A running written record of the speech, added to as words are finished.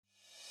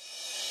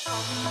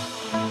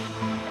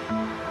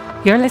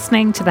You're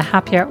listening to the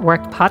Happier at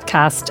Work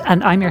podcast,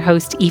 and I'm your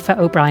host, Aoife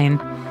O'Brien.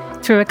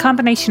 Through a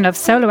combination of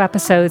solo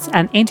episodes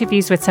and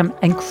interviews with some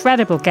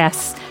incredible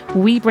guests,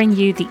 we bring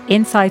you the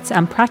insights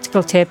and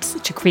practical tips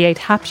to create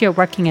happier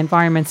working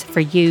environments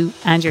for you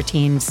and your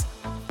teams.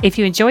 If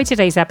you enjoyed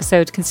today's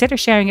episode, consider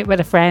sharing it with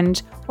a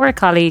friend or a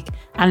colleague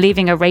and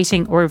leaving a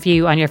rating or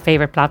review on your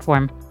favourite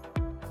platform.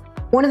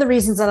 One of the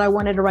reasons that I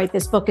wanted to write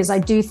this book is I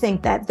do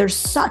think that there's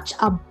such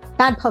a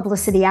bad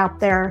publicity out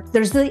there.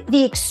 There's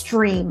the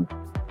extreme.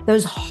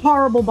 Those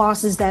horrible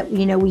bosses that,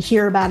 we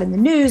hear about in the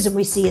news and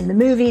we see in the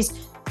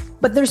movies,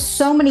 but there's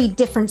so many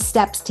different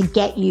steps to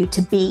get you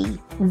to be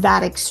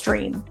that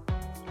extreme.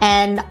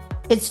 And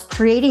it's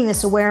creating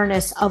this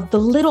awareness of the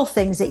little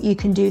things that you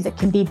can do that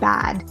can be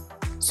bad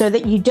so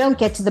that you don't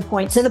get to the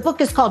point. So the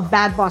book is called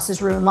Bad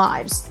Bosses Ruin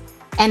Lives.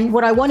 And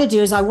what I want to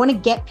do is I want to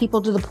get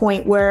people to the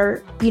point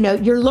where,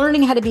 you're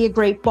learning how to be a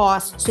great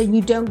boss so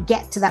you don't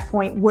get to that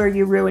point where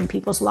you ruin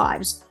people's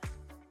lives.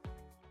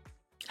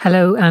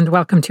 Hello and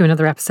welcome to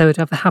another episode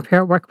of the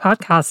Happier at Work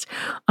podcast.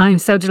 I'm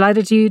so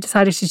delighted you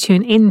decided to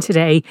tune in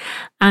today.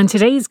 And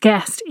today's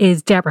guest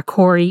is Debra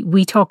Corey.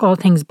 We talk all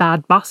things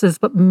bad bosses,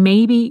 but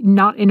maybe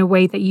not in a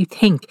way that you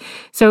think.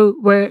 So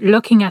we're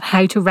looking at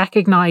how to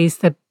recognize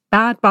the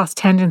bad boss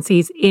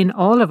tendencies in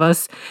all of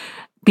us,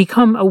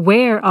 become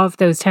aware of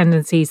those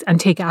tendencies and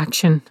take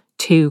action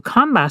to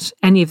combat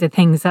any of the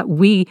things that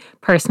we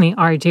personally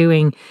are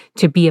doing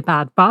to be a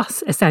bad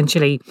boss,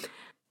 essentially.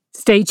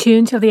 Stay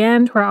tuned till the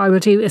end, where I will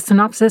do a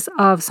synopsis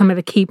of some of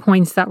the key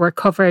points that were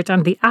covered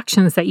and the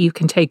actions that you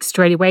can take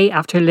straight away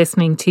after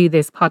listening to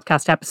this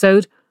podcast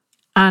episode.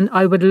 And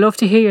I would love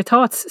to hear your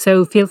thoughts,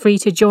 so feel free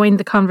to join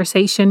the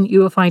conversation. You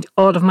will find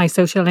all of my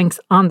social links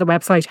on the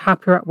website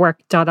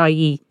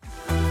happieratwork.ie.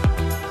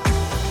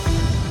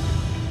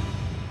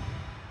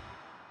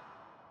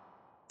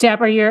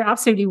 Debra, you're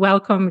absolutely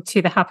welcome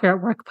to the Happier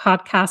at Work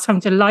podcast. I'm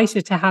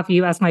delighted to have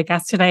you as my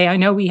guest today. I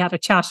know we had a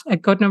chat a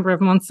good number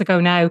of months ago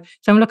now,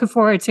 so I'm looking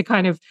forward to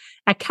kind of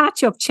a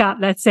catch-up chat,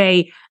 let's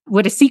say,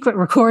 with a secret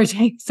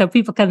recording so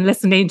people can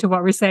listen in to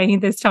what we're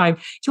saying this time.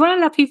 Do you want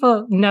to let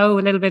people know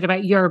a little bit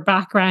about your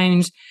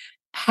background,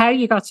 how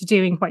you got to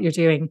doing what you're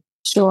doing?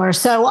 Sure.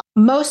 So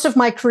most of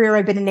my career,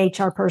 I've been an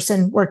HR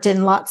person, worked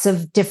in lots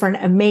of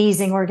different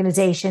amazing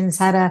organizations,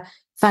 had a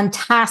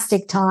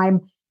fantastic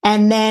time.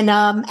 And then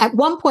at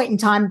one point in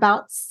time,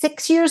 about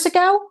 6 years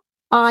ago,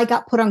 I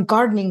got put on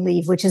gardening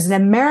leave, which is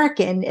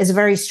a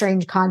very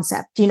strange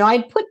concept.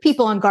 I'd put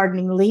people on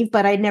gardening leave,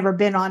 but I'd never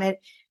been on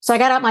it. So I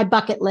got out my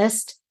bucket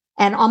list,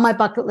 and on my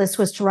bucket list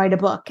was to write a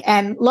book.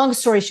 And long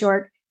story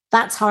short,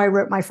 that's how I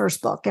wrote my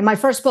first book. And my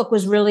first book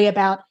was really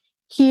about,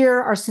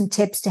 here are some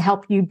tips to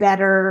help you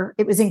better.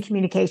 It was in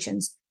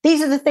communications.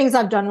 These are the things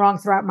I've done wrong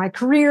throughout my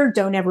career.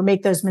 Don't ever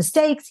make those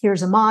mistakes.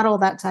 Here's a model,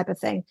 that type of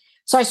thing.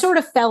 So I sort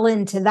of fell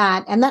into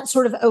that, and that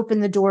sort of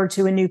opened the door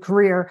to a new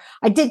career.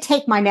 I did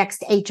take my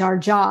next HR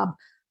job,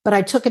 but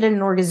I took it in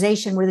an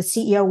organization where the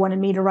CEO wanted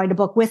me to write a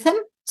book with him.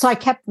 So I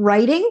kept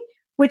writing,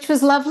 which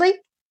was lovely.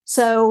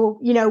 So,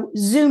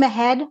 zoom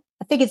ahead.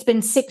 I think it's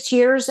been 6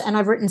 years and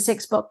I've written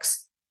 6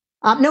 books.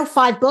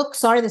 5 books.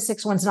 Sorry, the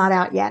 6th one's not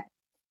out yet.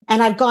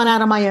 And I've gone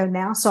out on my own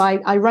now. So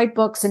I write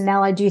books, and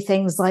now I do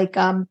things like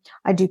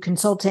I do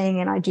consulting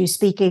and I do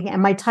speaking.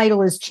 And my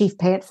title is Chief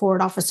Pay It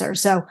Forward Officer.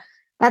 So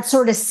that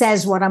sort of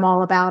says what I'm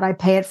all about. I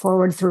pay it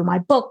forward through my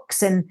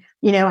books, and,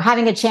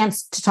 having a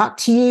chance to talk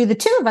to you, the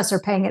two of us are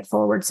paying it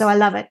forward. So I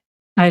love it.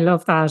 I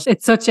love that.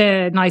 It's such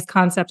a nice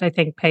concept, I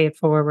think, pay it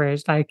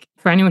forward. Like,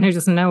 for anyone who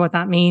doesn't know what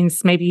that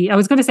means, maybe I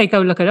was going to say,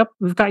 go look it up.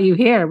 We've got you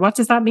here. What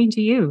does that mean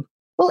to you?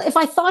 Well, if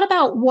I thought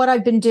about what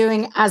I've been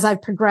doing as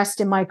I've progressed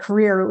in my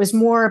career, it was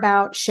more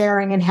about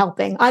sharing and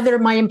helping either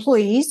my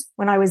employees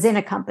when I was in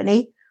a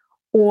company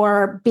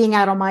or being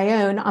out on my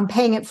own. I'm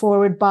paying it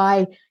forward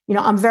by,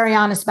 I'm very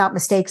honest about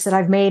mistakes that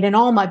I've made in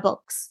all my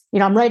books.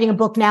 I'm writing a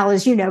book now,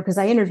 as you know, because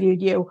I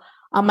interviewed you.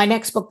 My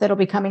next book that'll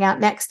be coming out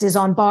next is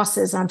on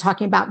bosses. And I'm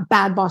talking about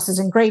bad bosses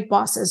and great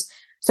bosses.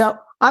 So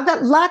I've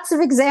got lots of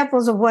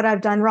examples of what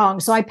I've done wrong.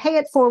 So I pay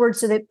it forward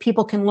so that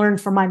people can learn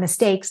from my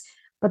mistakes.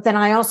 But then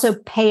I also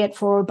pay it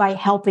forward by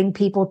helping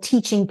people,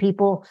 teaching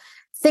people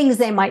things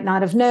they might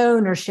not have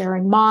known, or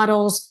sharing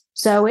models.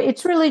 So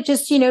it's really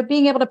just,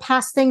 being able to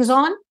pass things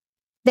on.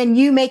 Then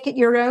you make it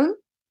your own,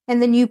 and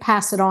then you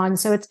pass it on.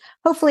 So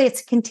hopefully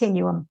it's a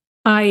continuum.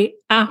 I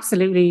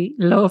absolutely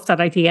love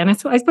that idea. And I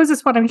suppose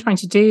it's what I'm trying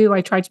to do.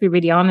 I try to be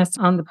really honest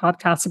on the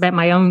podcast about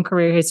my own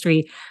career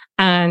history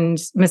and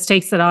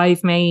mistakes that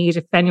I've made.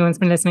 If anyone's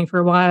been listening for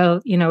a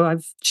while,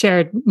 I've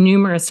shared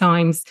numerous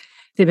times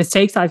the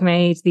mistakes I've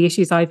made, the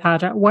issues I've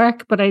had at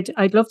work. But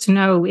I'd love to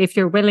know, if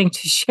you're willing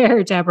to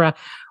share, Debra,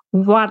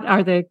 what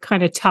are the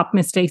kind of top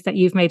mistakes that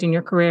you've made in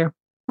your career?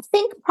 I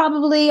think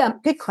probably a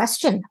good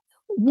question.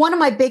 One of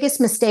my biggest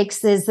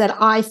mistakes is that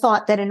I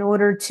thought that in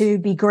order to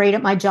be great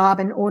at my job,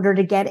 in order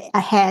to get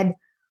ahead,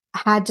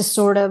 I had to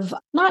sort of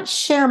not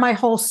share my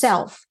whole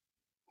self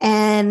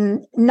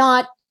and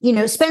not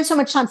spend so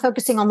much time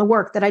focusing on the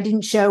work that I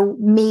didn't show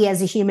me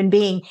as a human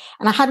being.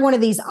 And I had one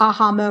of these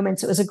aha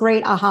moments. It was a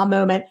great aha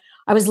moment.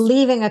 I was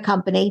leaving a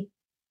company.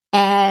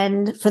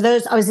 And for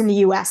those, I was in the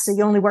US. So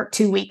you only work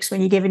 2 weeks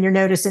when you give in your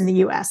notice in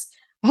the US.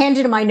 I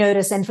handed in my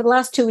notice. And for the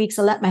last 2 weeks,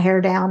 I let my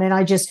hair down and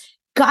I just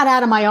got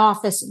out of my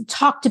office and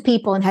talked to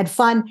people and had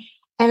fun.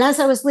 And as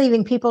I was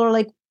leaving, people are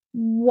like,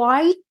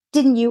 why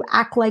didn't you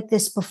act like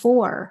this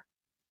before?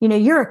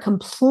 You're a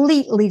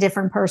completely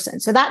different person.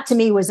 So that to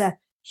me was a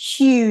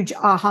huge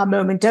aha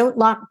moment. Don't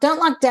lock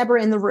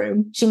Debra in the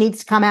room. She needs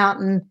to come out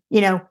and,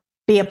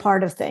 be a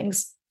part of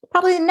things.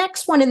 Probably the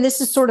next one, and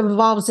this is sort of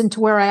evolves into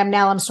where I am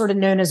now. I'm sort of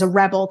known as a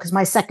rebel because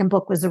my second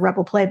book was the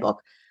Rebel Playbook.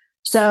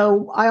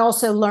 So I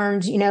also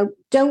learned,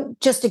 don't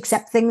just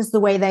accept things the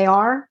way they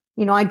are.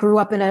 I grew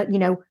up in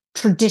a,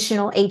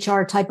 traditional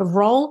HR type of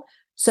role.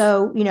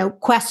 So,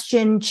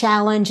 question,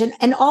 challenge,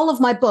 and all of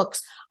my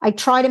books, I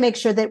try to make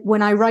sure that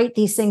when I write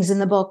these things in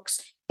the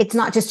books, it's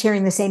not just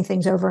hearing the same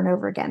things over and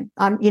over again.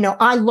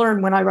 I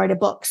learn when I write a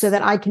book so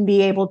that I can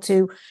be able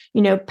to,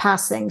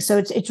 pass things. So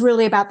it's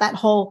really about that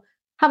whole,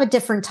 have a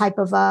different type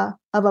of a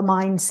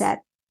mindset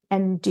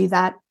and do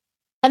that.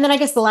 And then I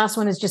guess the last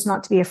one is just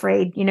not to be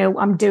afraid.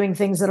 I'm doing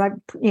things that I,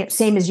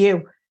 same as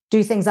you,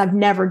 do things I've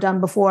never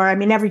done before. I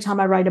mean, every time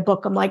I write a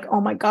book, I'm like,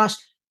 oh my gosh,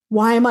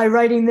 why am I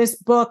writing this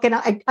book? And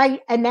I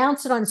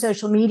announce it on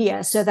social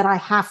media so that I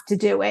have to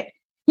do it.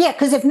 Yeah,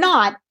 because if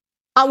not,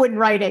 I wouldn't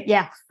write it.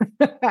 Yeah.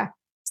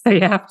 So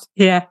you have to,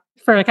 yeah,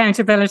 for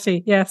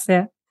accountability. Yes,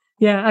 yeah.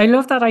 Yeah, I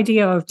love that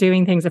idea of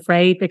doing things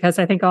afraid, because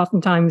I think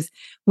oftentimes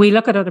we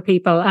look at other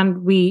people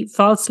and we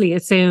falsely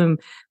assume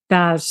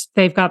that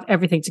they've got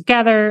everything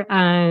together.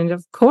 And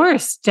of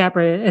course,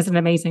 Debra is an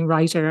amazing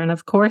writer. And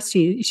of course,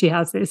 she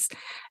has this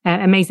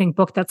amazing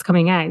book that's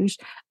coming out.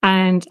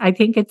 And I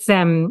think it's,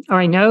 or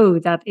I know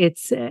that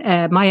it's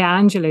Maya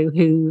Angelou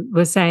who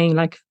was saying,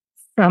 like,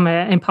 from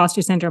an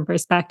imposter syndrome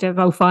perspective,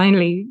 oh,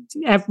 finally,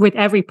 with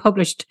every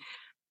published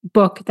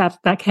book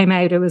that came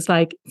out, it was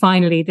like,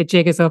 finally the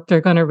jig is up.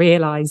 They're going to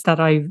realize that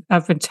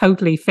I've been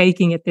totally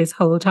faking it this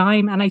whole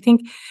time. And I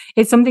think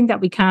it's something that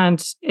we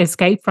can't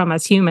escape from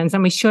as humans,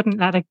 and we shouldn't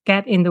let it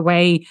get in the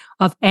way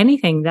of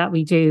anything that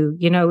we do.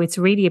 It's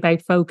really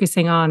about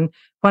focusing on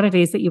what it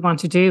is that you want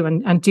to do,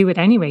 and do it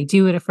anyway.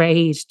 Do it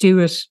afraid. Do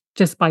it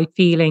despite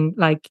feeling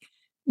like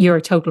you're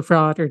a total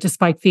fraud, or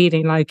despite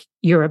feeling like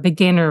you're a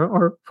beginner,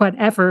 or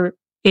whatever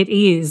it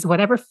is,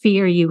 whatever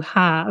fear you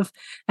have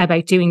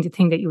about doing the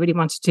thing that you really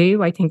want to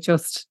do. I think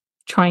just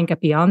try and get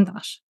beyond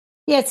that.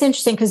 Yeah, it's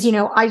interesting because,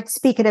 I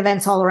speak at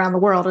events all around the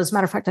world. As a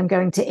matter of fact, I'm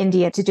going to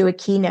India to do a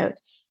keynote.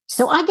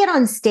 So I get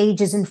on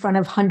stages in front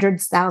of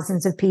hundreds,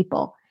 thousands of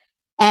people.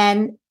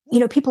 And,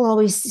 people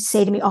always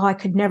say to me, oh, I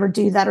could never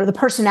do that. Or the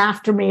person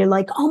after me,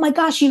 like, oh my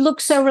gosh, you look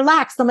so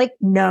relaxed. I'm like,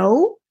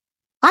 no,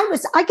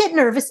 I get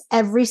nervous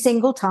every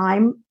single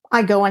time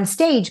I go on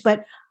stage,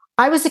 but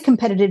I was a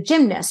competitive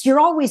gymnast. You're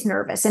always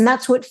nervous. And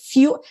that's what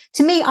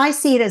to me, I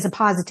see it as a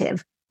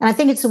positive. And I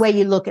think it's the way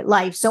you look at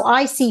life. So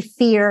I see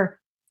fear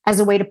as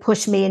a way to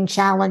push me and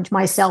challenge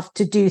myself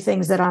to do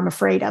things that I'm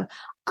afraid of.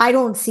 I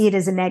don't see it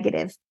as a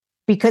negative,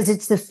 because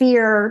it's the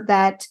fear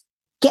that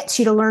gets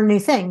you to learn new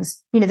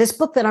things. This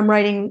book that I'm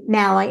writing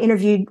now, I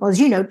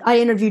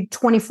interviewed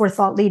 24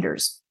 thought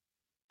leaders.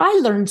 I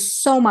learned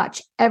so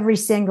much every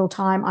single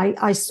time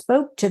I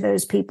spoke to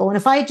those people. And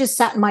if I had just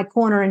sat in my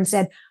corner and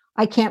said,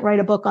 I can't write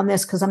a book on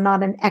this because I'm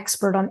not an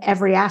expert on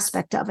every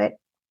aspect of it,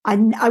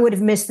 I would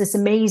have missed this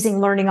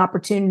amazing learning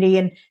opportunity.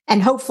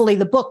 And hopefully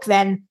the book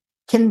then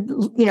can,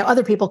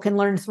 other people can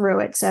learn through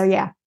it. So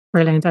yeah.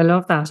 Brilliant. I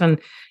love that. And,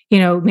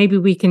 maybe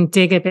we can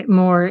dig a bit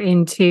more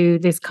into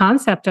this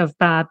concept of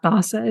bad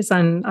bosses.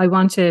 And I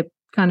want to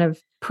kind of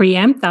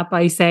preempt that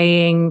by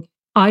saying,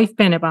 I've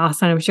been a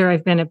boss, and I'm sure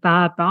I've been a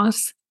bad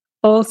boss.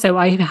 Also,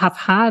 I have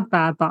had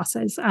bad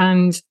bosses.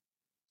 And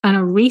on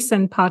a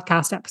recent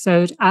podcast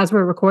episode, as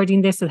we're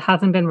recording this, it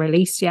hasn't been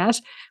released yet,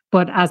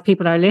 but as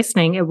people are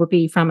listening, it would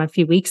be from a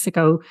few weeks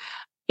ago.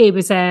 It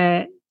was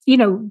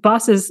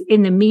bosses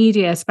in the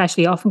media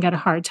especially often get a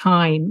hard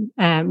time.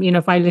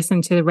 If I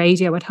listen to the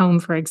radio at home,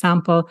 for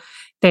example,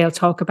 they'll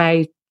talk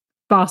about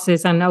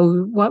bosses and,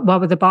 oh, what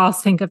would the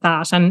boss think of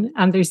that? And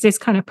there's this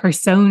kind of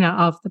persona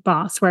of the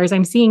boss, whereas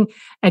I'm seeing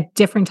a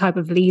different type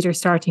of leader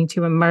starting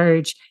to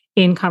emerge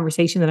in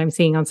conversation that I'm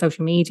seeing on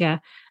social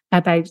media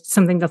about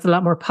something that's a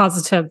lot more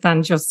positive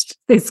than just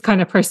this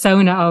kind of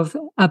persona of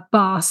a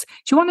boss.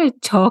 Do you want to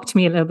talk to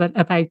me a little bit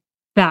about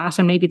that,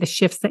 and maybe the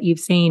shifts that you've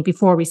seen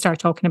before we start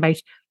talking about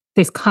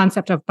this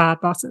concept of bad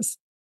bosses?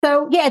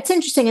 So, yeah, it's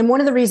interesting. And one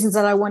of the reasons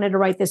that I wanted to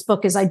write this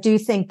book is I do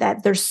think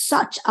that there's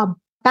such a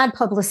bad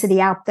publicity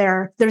out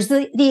there. There's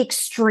the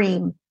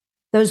extreme,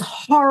 those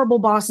horrible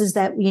bosses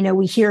that,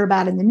 we hear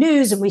about in the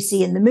news and we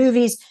see in the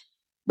movies.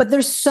 But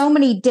there's so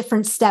many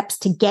different steps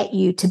to get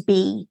you to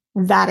be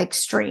that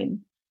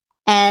extreme.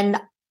 And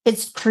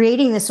it's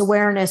creating this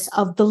awareness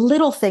of the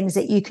little things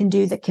that you can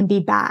do that can be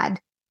bad,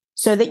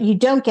 so that you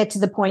don't get to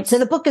the point. So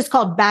the book is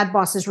called Bad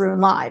Bosses Ruin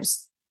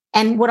Lives.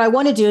 And what I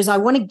want to do is I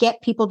want to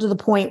get people to the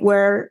point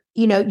where,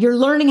 you're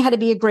learning how to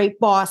be a great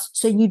boss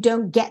so you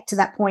don't get to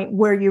that point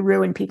where you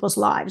ruin people's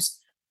lives.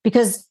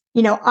 Because,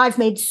 I've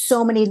made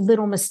so many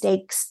little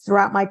mistakes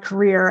throughout my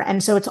career.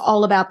 And so it's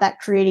all about that,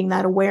 creating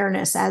that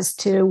awareness as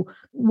to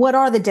what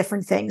are the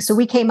different things. So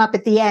we came up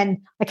at the end.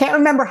 I can't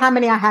remember how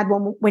many I had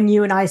when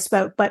you and I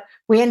spoke, but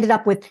we ended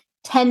up with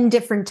 10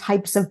 different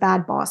types of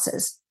bad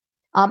bosses.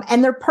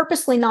 And they're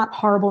purposely not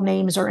horrible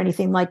names or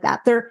anything like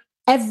that. They're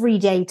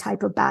everyday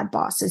type of bad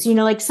bosses,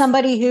 like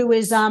somebody who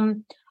is a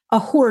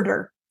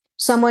hoarder,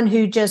 someone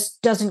who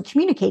just doesn't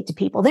communicate to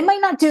people. They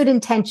might not do it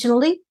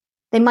intentionally.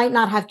 They might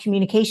not have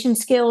communication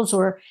skills,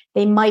 or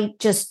they might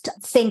just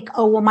think,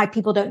 oh, well, my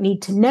people don't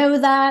need to know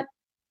that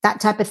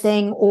type of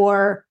thing,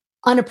 or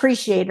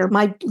unappreciator.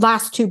 My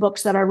last 2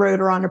 books that I wrote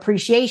are on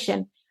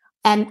appreciation.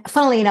 And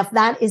funnily enough,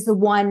 that is the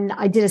one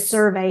I did a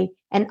survey,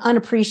 and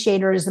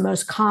unappreciator is the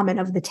most common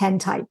of the 10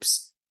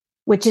 types,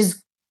 which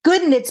is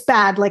good and it's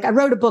bad. Like, I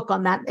wrote a book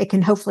on that. It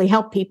can hopefully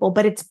help people,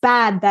 but it's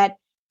bad that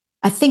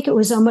I think it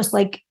was almost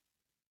like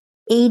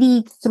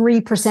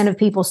 83% of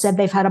people said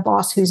they've had a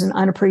boss who's an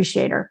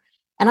unappreciator.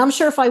 And I'm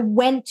sure if I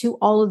went to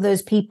all of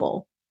those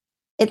people,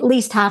 at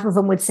least half of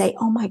them would say,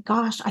 oh my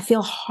gosh, I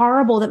feel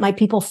horrible that my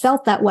people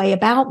felt that way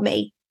about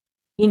me.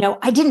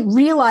 I didn't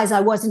realize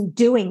I wasn't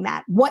doing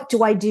that. What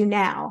do I do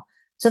now?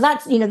 So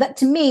that's, that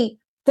to me,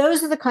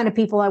 those are the kind of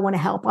people I want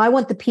to help. I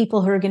want the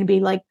people who are going to be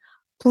like,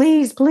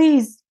 please,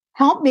 please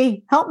help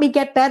me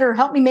get better.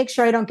 Help me make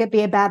sure I don't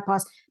be a bad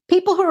boss.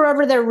 People who are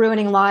over there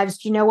ruining lives,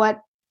 do you know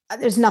what?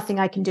 There's nothing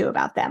I can do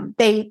about them.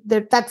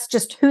 That's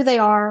just who they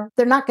are.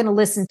 They're not going to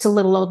listen to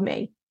little old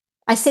me.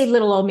 I say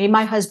little old me.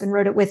 My husband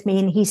wrote it with me,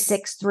 and he's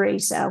 6'3".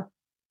 So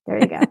there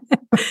you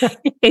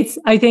go.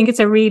 I think it's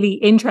a really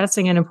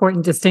interesting and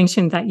important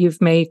distinction that you've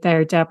made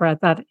there, Debra,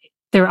 that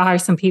there are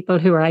some people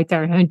who are out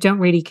there who don't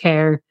really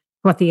care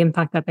what the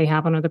impact that they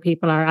have on other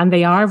people are. And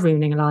they are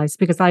ruining lives,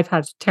 because I've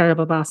had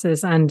terrible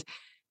bosses. And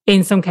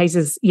in some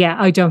cases,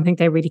 I don't think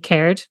they really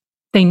cared.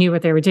 They knew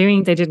what they were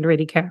doing. They didn't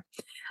really care.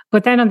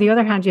 But then on the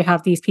other hand, you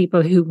have these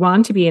people who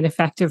want to be an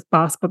effective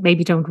boss, but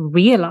maybe don't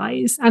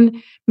realize.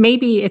 And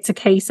maybe it's a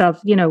case of,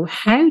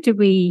 how do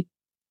we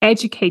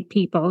educate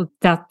people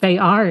that they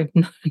are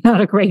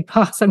not a great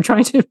boss? I'm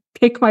trying to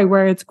pick my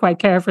words quite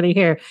carefully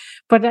here.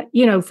 But,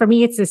 for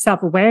me, it's a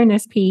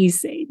self-awareness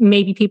piece.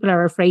 Maybe people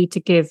are afraid to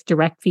give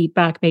direct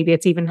feedback. Maybe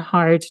it's even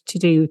hard to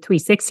do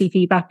 360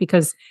 feedback,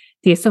 because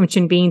the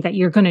assumption being that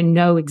you're going to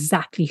know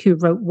exactly who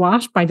wrote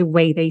what by the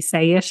way they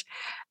say it.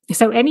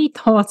 So any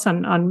thoughts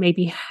on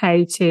maybe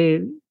how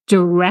to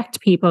direct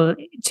people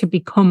to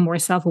become more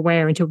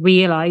self-aware and to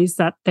realize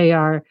that they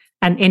are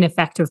an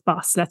ineffective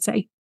boss, let's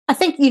say? I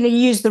think, you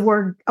use the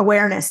word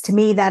awareness. To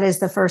me, that is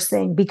the first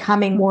thing,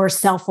 becoming more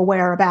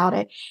self-aware about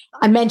it.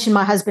 I mentioned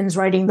my husband's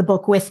writing the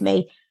book with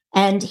me,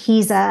 and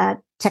he's a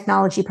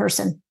technology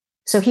person.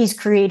 So he's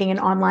creating an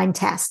online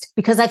test,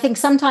 because I think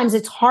sometimes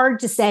it's hard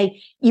to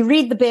say, you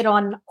read the bit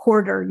on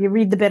hoarder, you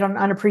read the bit on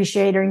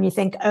unappreciator, and you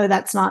think, oh,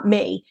 that's not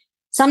me.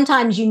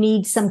 Sometimes you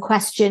need some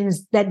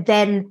questions that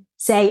then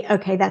say,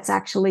 okay, that's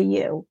actually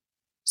you.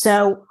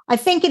 So I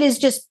think it is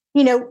just,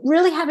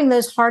 really having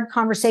those hard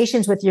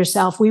conversations with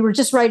yourself. We were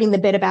just writing the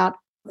bit about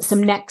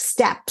some next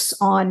steps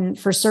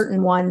for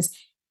certain ones.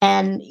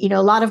 And,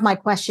 a lot of my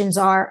questions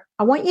are,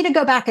 I want you to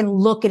go back and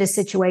look at a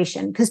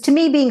situation, because to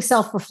me, being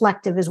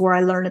self-reflective is where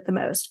I learn it the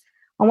most.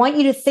 I want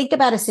you to think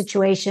about a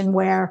situation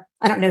where,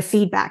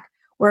 feedback,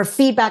 where a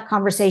feedback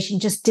conversation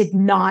just did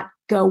not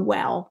go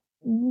well.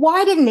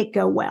 Why didn't it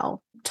go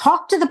well?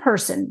 Talk to the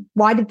person.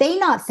 Why did they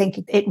not think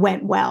it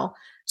went well?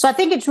 So I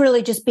think it's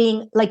really just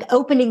being like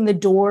opening the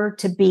door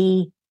to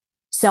be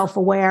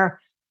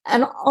self-aware.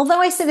 And although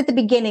I said at the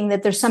beginning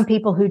that there's some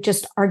people who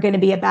just are going to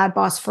be a bad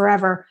boss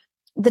forever,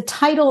 the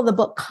title of the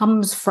book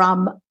comes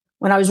from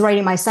when I was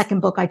writing my second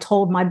book. I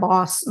told my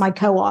boss, my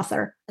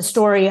co-author, a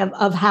story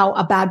of how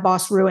a bad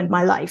boss ruined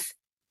my life.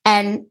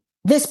 And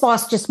this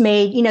boss just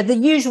made, the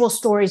usual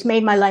stories,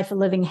 made my life a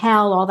living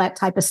hell, all that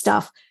type of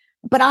stuff.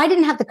 But I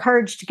didn't have the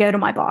courage to go to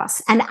my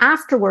boss. And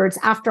afterwards,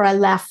 after I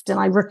left and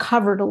I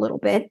recovered a little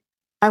bit,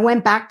 I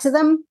went back to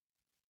them,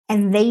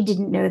 and they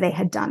didn't know they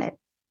had done it.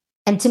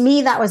 And to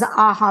me, that was an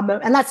aha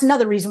moment. And that's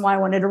another reason why I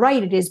wanted to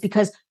write it, is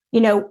because,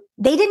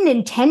 they didn't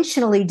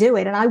intentionally do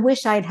it. And I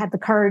wish I had had the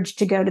courage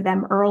to go to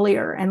them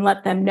earlier and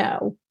let them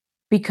know,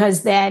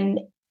 because then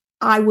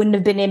I wouldn't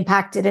have been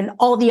impacted, and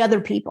all the other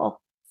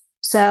people.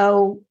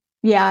 So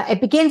yeah,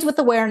 it begins with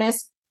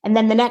awareness. And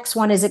then the next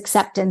one is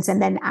acceptance,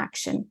 and then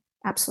action.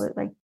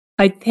 Absolutely.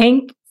 I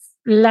think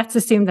let's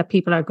assume that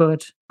people are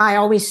good. I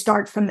always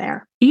start from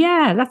there.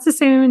 Yeah, let's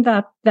assume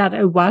that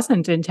it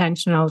wasn't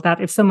intentional, that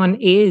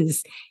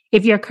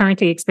if you're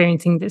currently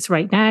experiencing this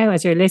right now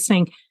as you're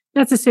listening,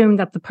 let's assume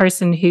that the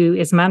person who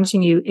is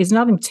managing you is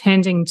not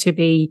intending to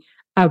be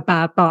a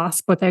bad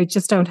boss, but they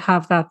just don't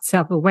have that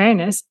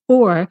self-awareness,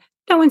 or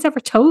no one's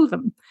ever told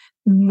them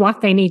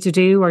what they need to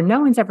do, or no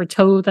one's ever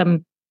told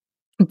them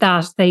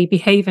that they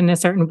behave in a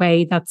certain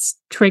way that's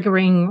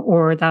triggering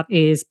or that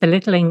is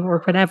belittling or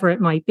whatever it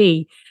might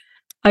be.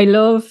 I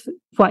love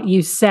what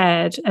you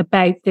said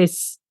about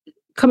this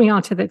coming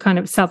on to the kind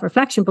of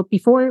self-reflection. But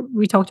before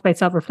we talked about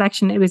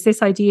self-reflection, it was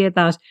this idea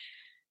that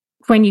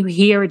when you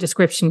hear a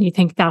description, you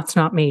think that's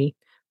not me.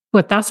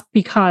 But that's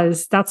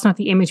because that's not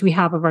the image we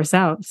have of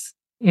ourselves.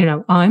 You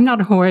know, I'm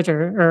not a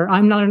hoarder, or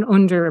I'm not an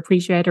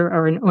underappreciator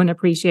or an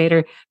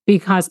unappreciator,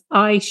 because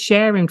I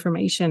share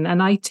information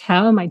and I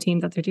tell my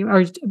team that they're doing,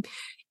 or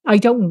I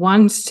don't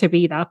want to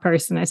be that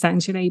person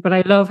essentially. But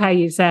I love how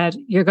you said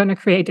you're going to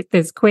create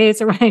this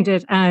quiz around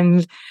it,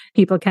 and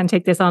people can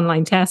take this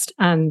online test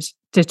and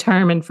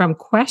determine from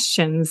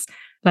questions,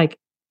 like,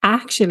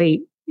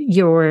 actually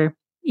you're,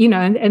 you know,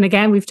 and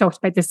again, we've talked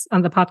about this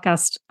on the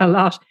podcast a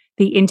lot,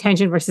 the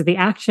intention versus the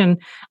action,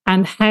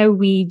 and how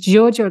we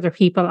judge other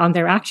people on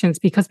their actions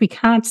because we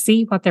can't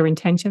see what their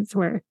intentions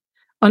were.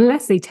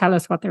 Unless they tell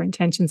us what their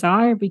intentions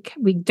are,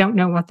 we don't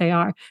know what they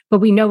are, but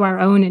we know our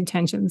own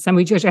intentions, and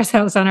we judge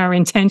ourselves on our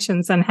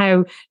intentions and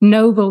how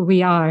noble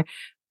we are.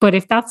 But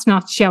if that's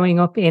not showing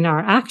up in our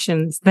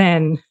actions,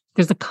 then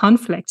there's a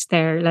conflict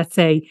there, let's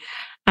say.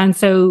 And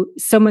so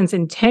someone's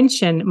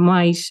intention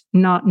might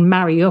not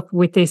marry up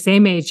with this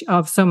image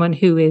of someone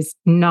who is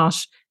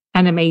not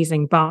an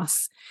amazing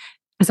boss.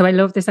 So I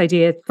love this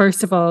idea,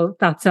 first of all,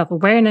 that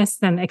self-awareness,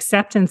 then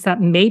acceptance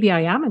that maybe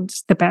I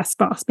amn't the best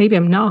boss, maybe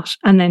I'm not,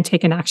 and then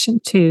take an action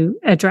to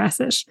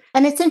address it.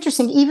 And it's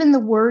interesting, even the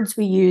words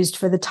we used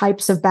for the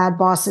types of bad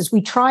bosses,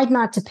 we tried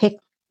not to pick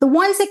the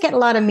ones that get a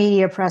lot of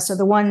media press, or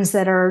the ones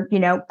that are, you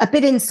know, a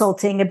bit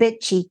insulting, a bit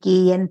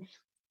cheeky. And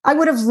I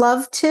would have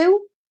loved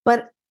to,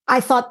 but I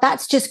thought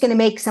that's just going to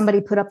make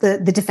somebody put up the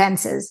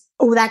defenses.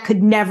 Oh, that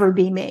could never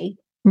be me.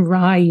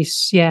 Right.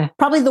 Yeah.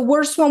 Probably the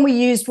worst one we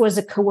used was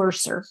a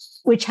coercer,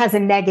 which has a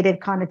negative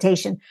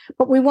connotation,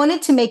 but we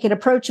wanted to make it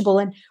approachable.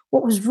 And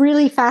what was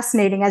really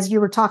fascinating, as you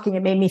were talking,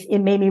 it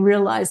made me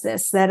realize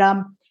this, that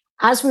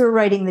as we were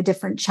writing the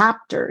different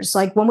chapters,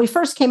 like when we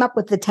first came up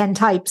with the 10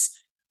 types,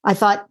 I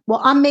thought, well,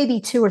 I'm maybe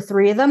 2 or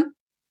 3 of them.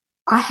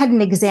 I had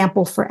an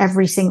example for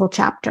every single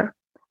chapter,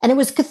 and it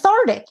was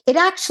cathartic. It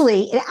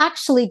actually,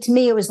 to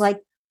me, it was like,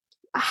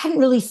 I hadn't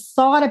really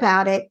thought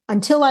about it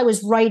until I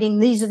was writing,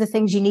 these are the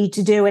things you need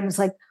to do. And it's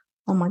like,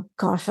 oh my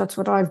gosh, that's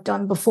what I've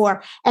done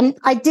before. And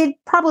I did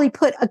probably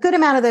put a good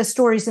amount of those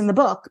stories in the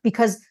book,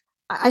 because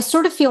I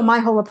sort of feel my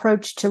whole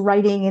approach to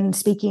writing and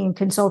speaking and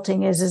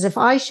consulting is if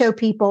I show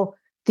people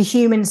the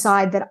human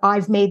side, that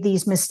I've made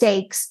these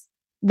mistakes,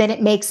 then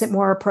it makes it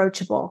more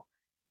approachable.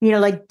 You know,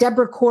 like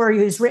Debra Corey,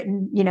 who's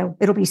written, you know,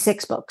 it'll be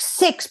 6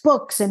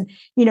 books and,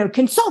 you know,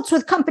 consults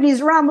with companies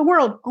around the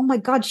world. Oh my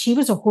God, she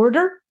was a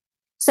hoarder.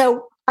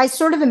 So I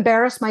sort of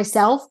embarrass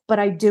myself, but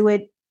I do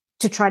it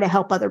to try to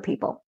help other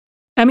people.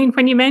 I mean,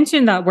 when you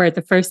mentioned that word,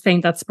 the first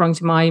thing that sprung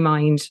to my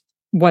mind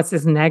was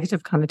this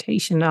negative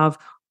connotation of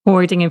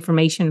hoarding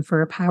information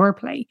for a power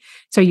play.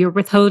 So you're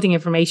withholding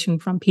information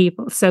from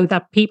people so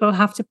that people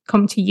have to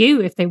come to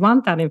you if they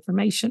want that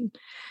information,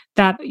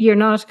 that you're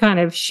not kind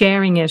of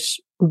sharing it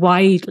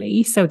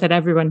widely so that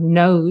everyone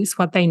knows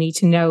what they need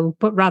to know,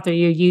 but rather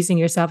you're using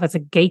yourself as a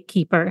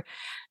gatekeeper.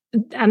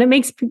 And it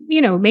makes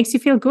you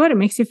feel good. It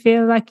makes you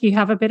feel like you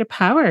have a bit of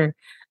power.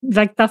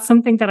 Like, that's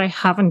something that I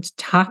haven't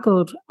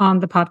tackled on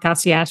the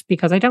podcast yet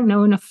because I don't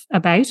know enough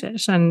about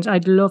it. And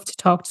I'd love to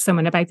talk to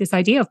someone about this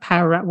idea of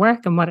power at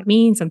work and what it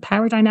means, and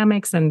power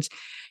dynamics and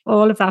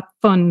all of that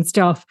fun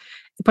stuff.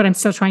 But I'm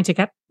still trying to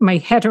get my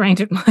head around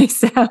it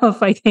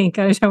myself, I think.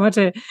 I don't want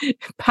to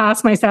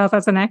pass myself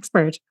as an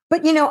expert.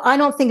 But, you know, I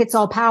don't think it's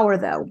all power,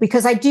 though,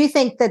 because I do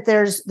think that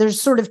there's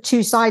sort of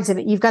 2 sides of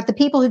it. You've got the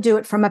people who do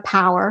it from a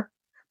power,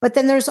 but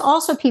then there's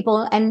also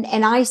people, and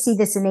I see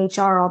this in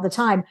HR all the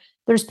time.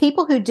 There's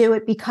people who do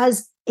it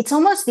because it's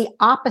almost the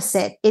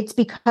opposite. It's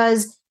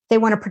because they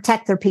want to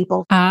protect their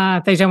people.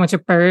 They don't want to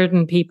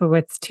burden people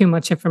with too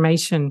much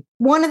information.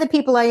 One of the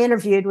people I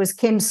interviewed was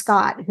Kim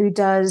Scott, who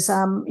does,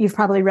 you've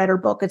probably read her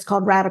book. It's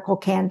called Radical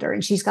Candor.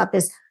 And she's got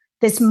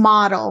this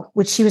model,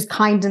 which she was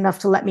kind enough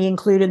to let me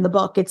include in the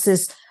book. It's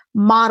this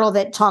model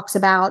that talks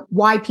about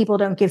why people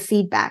don't give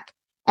feedback.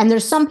 And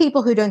there's some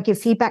people who don't give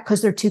feedback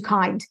because they're too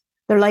kind.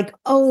 They're like,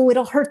 oh,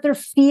 it'll hurt their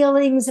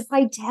feelings if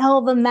I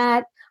tell them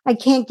that. I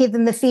can't give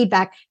them the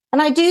feedback.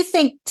 And I do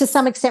think, to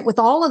some extent, with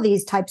all of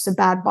these types of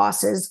bad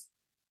bosses,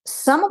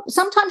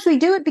 sometimes we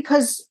do it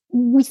because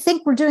we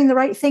think we're doing the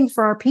right thing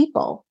for our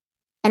people.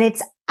 And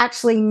it's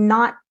actually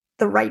not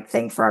the right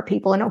thing for our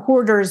people. And a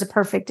hoarder is a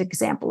perfect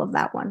example of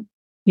that one.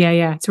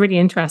 Yeah. It's really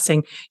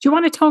interesting. Do you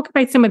want to talk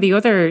about some of the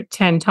other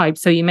 10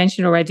 types? So you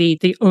mentioned already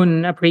the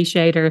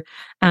unappreciator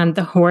and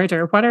the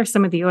hoarder. What are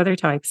some of the other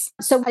types?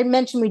 So I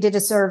mentioned we did a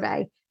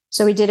survey.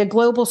 So we did a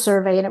global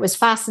survey, and it was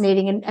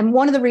fascinating. And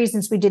one of the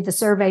reasons we did the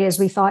survey is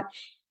we thought,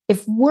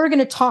 if we're going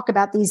to talk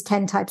about these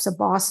 10 types of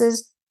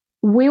bosses,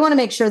 we want to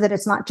make sure that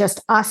it's not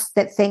just us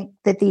that think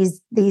that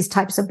these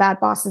types of bad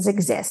bosses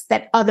exist,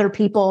 that other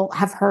people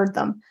have heard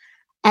them.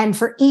 And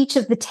for each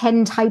of the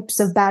 10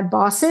 types of bad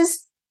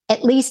bosses,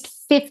 at least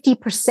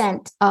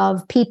 50%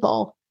 of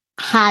people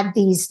had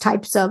these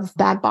types of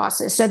bad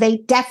bosses. So they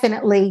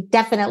definitely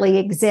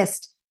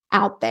exist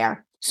out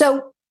there.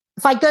 So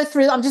if I go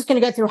through, I'm just going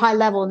to go through high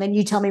level and then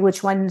you tell me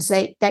which ones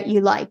that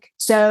you like.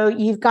 So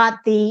you've got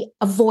the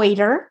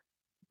avoider.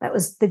 That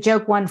was the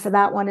joke one for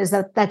that one, is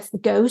that's the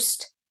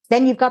ghost.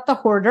 Then you've got the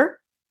hoarder,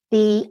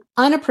 the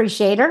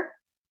unappreciator,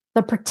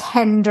 the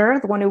pretender,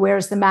 the one who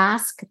wears the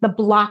mask, the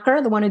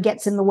blocker, the one who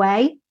gets in the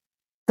way,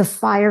 the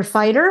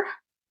firefighter,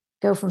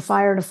 go from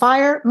fire to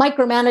fire,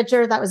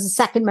 micromanager, that was the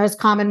second most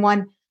common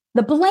one.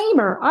 The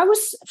blamer,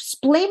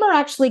 blamer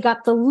actually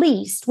got the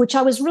least, which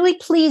I was really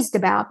pleased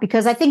about,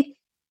 because I think,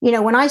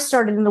 when I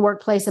started in the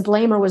workplace, a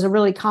blamer was a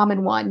really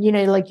common one,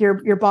 like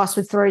your boss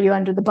would throw you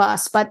under the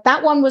bus, but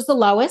that one was the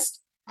lowest.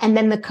 And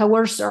then the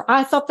coercer,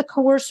 I thought the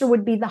coercer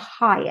would be the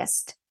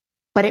highest,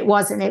 but it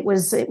wasn't. It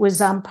was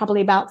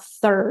probably about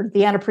third.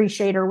 The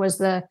unappreciator was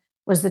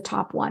the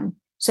top one.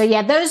 So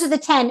yeah, those are the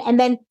 10. And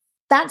then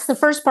that's the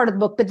first part of the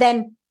book. But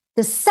then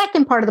the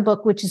second part of the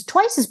book, which is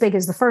twice as big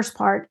as the first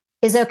part,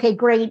 is okay,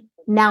 great.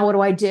 Now what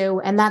do I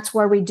do? And that's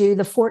where we do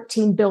the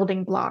 14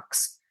 building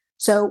blocks.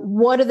 So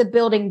what are the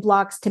building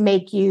blocks to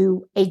make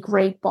you a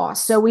great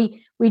boss? So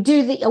we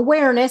do the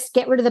awareness,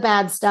 get rid of the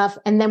bad stuff,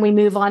 and then we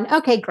move on.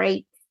 Okay,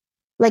 great.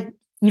 Like,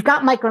 you've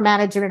got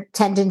micromanager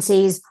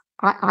tendencies.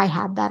 I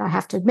had that. I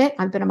have to admit,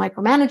 I've been a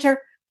micromanager.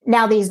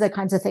 Now these are the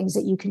kinds of things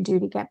that you can do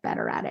to get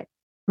better at it.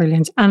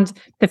 Brilliant. And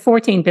the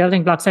 14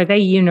 building blocks, are they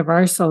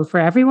universal for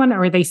everyone,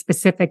 or are they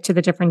specific to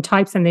the different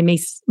types, and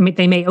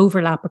they may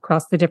overlap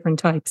across the different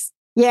types?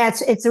 Yeah,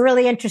 it's a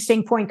really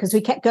interesting point, because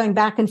we kept going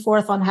back and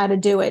forth on how to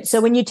do it.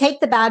 So when you take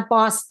the bad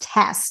boss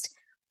test,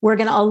 we're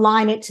going to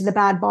align it to the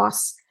bad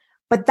boss.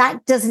 But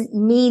that doesn't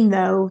mean,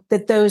 though,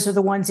 that those are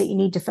the ones that you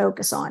need to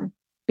focus on,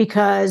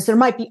 because there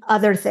might be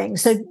other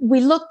things. So we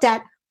looked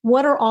at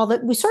what are all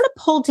that, we sort of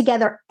pulled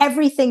together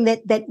everything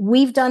that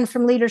we've done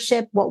from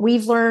leadership, what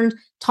we've learned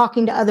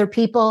talking to other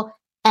people,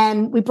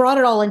 and we brought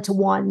it all into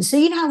one. So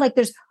how like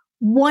there's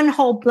one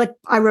whole, like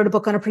I wrote a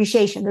book on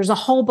appreciation. There's a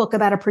whole book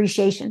about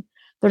appreciation.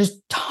 There's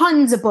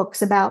tons of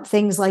books about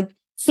things like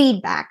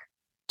feedback,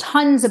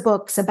 tons of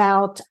books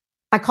about,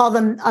 I call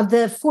them, of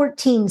the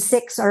 14,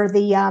 6 are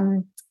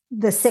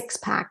the 6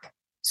 pack.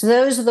 So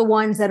those are the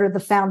ones that are the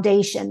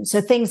foundation.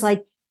 So things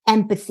like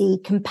empathy,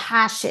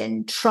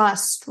 compassion,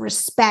 trust,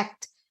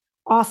 respect,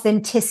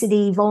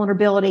 authenticity,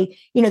 vulnerability.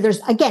 There's,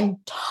 again,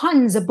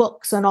 tons of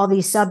books on all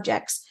these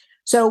subjects.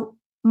 So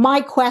my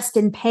quest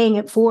in paying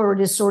it forward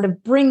is sort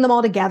of bring them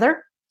all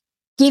together,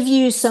 give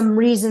you some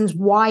reasons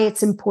why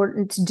it's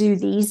important to do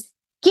these,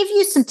 give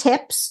you some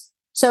tips.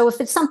 So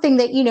if it's something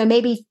that,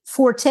 maybe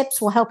 4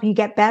 tips will help you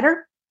get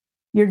better,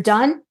 you're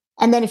done.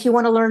 And then if you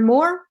want to learn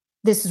more,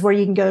 this is where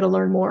you can go to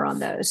learn more on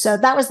those. So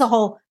that was the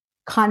whole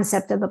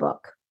concept of the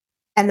book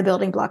and the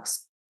building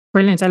blocks.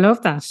 Brilliant. I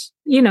love that.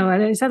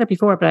 I said it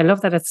before, but I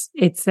love that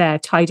it's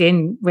tied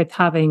in with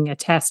having a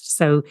test.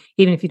 So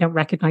even if you don't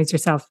recognize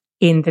yourself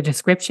in the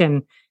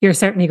description, you're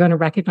certainly going to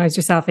recognize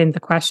yourself in the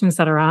questions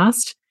that are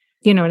asked.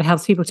 It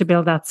helps people to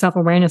build that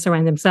self-awareness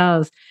around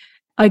themselves.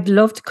 I'd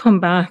love to come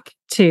back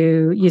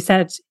to, you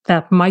said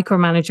that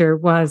micromanager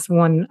was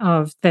one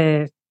of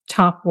the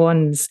top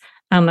ones.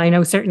 And I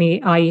know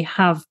certainly I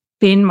have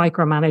been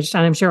micromanaged,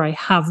 and I'm sure I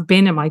have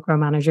been a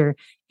micromanager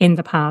in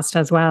the past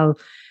as well.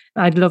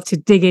 I'd love to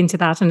dig into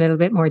that in a little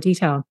bit more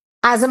detail.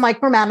 As a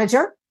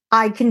micromanager,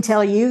 I can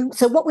tell you.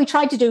 So what we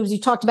tried to do is you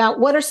talked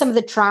about what are some of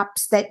the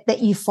traps that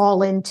you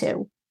fall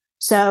into.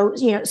 So,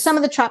 some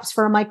of the traps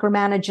for a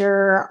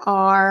micromanager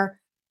are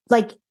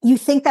like, you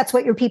think that's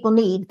what your people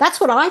need.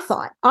 That's what I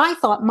thought. I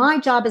thought my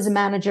job as a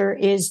manager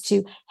is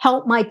to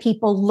help my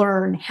people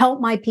learn,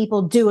 help my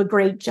people do a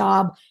great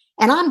job,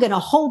 and I'm going to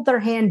hold their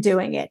hand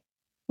doing it.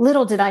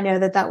 Little did I know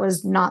that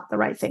was not the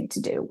right thing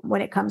to do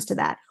when it comes to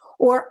that.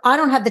 Or I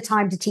don't have the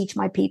time to teach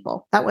my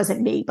people. That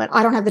wasn't me, but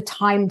I don't have the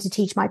time to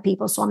teach my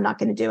people, so I'm not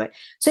going to do it.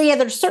 So yeah,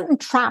 there's certain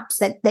traps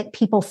that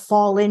people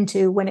fall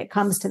into when it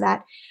comes to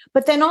that.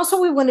 But then also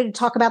we wanted to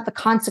talk about the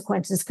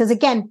consequences, because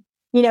again,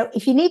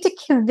 if you need to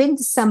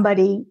convince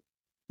somebody,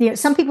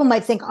 some people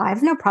might think, I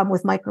have no problem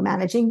with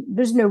micromanaging.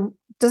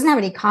 Doesn't have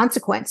any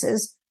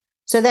consequences.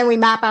 So then we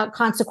map out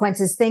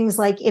consequences, things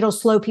like it'll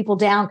slow people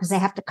down because they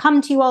have to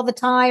come to you all the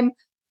time.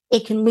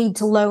 It can lead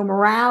to low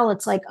morale.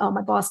 It's like, oh,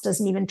 my boss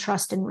doesn't even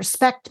trust and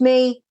respect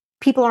me.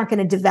 People aren't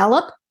going to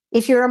develop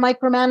if you're a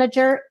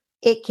micromanager.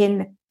 It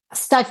can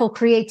stifle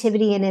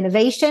creativity and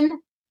innovation.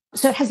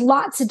 So it has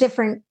lots of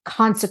different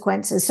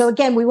consequences. So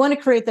again, we want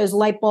to create those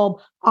light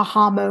bulb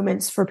aha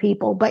moments for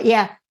people. But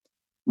yeah,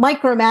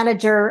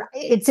 micromanager,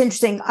 it's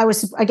interesting. I was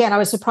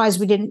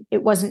surprised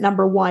it wasn't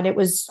number 1.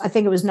 I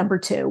think it was number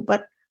 2,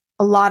 but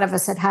a lot of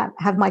us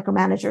have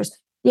micromanagers.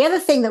 The other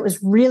thing that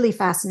was really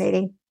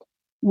fascinating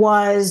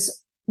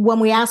was when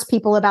we asked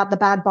people about the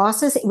bad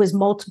bosses, it was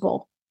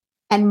multiple.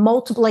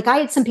 Like I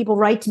had some people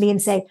write to me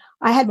and say,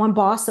 I had one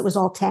boss that was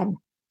all 10.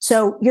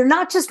 So you're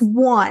not just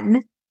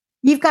one,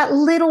 you've got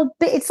little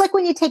bit. It's like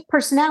when you take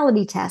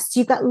personality tests,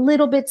 you've got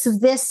little bits of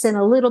this and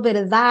a little bit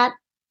of that.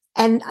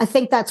 And I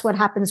think that's what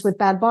happens with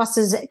bad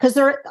bosses, because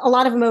a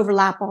lot of them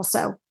overlap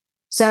also.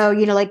 So,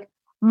 like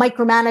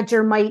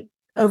micromanager might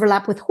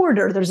overlap with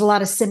hoarder. There's a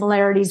lot of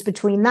similarities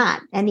between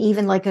that, and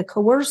even like a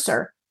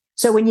coercer.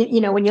 So when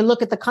when you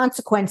look at the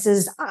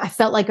consequences, I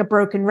felt like a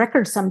broken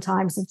record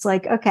sometimes. It's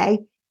like, okay,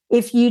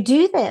 if you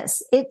do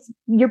this,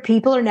 your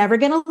people are never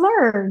going to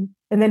learn.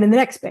 And then in the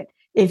next bit,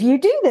 if you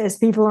do this,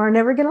 people are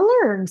never going to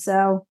learn.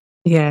 So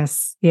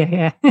yes,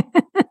 yeah.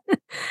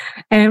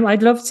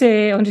 I'd love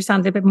to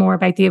understand a bit more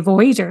about the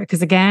avoider,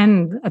 because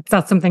again,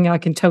 that's something I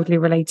can totally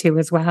relate to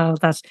as well.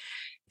 That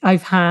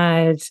I've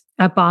had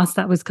a boss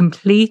that was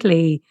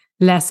completely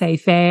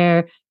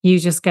laissez-faire. You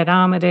just get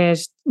on with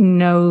it,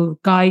 no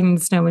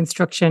guidance, no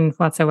instruction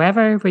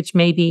whatsoever, which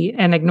may be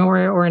an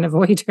ignorer or an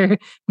avoider,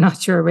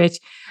 not sure which.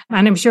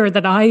 And I'm sure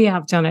that I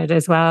have done it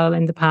as well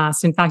in the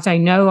past. In fact, I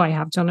know I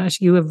have done it.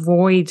 You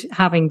avoid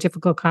having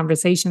difficult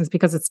conversations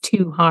because it's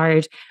too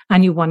hard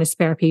and you want to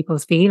spare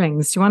people's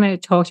feelings. Do you want to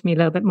talk to me a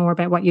little bit more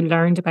about what you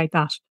learned about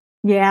that?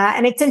 yeah,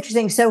 and it's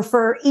interesting. So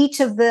for each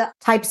of the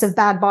types of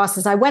bad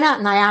bosses, I went out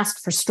and I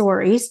asked for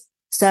stories.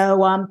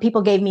 So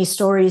people gave me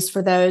stories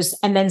for those,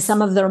 and then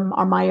some of them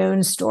are my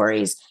own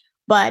stories.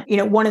 But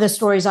one of the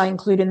stories I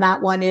include in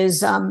that one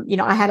is,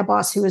 I had a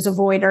boss who was a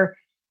voider,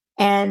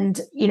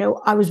 and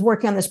I was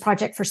working on this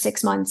project for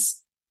 6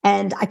 months,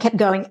 and I kept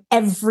going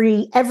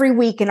every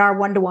week in our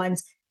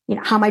one-to-ones.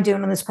 How am I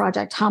doing on this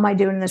project? How am I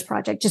doing on this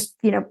project? Just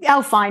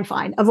oh,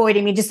 fine,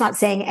 avoiding me, just not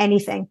saying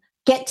anything.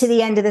 Get to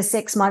the end of the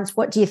 6 months.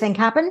 What do you think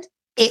happened?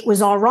 It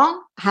was all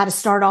wrong. I had to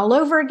start all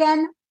over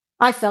again.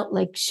 I felt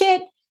like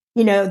shit.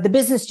 The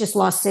business just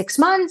lost 6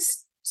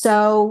 months.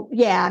 So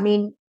yeah, I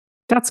mean,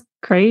 that's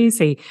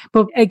crazy.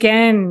 But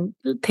again,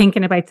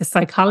 thinking about the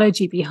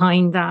psychology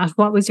behind that,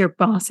 what was your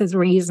boss's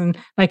reason?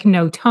 Like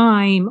no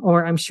time,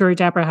 or I'm sure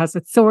Debra has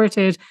it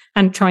sorted,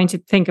 and trying to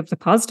think of the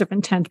positive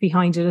intent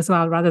behind it as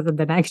well, rather than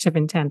the negative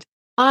intent.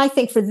 I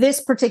think for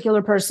this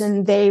particular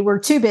person, they were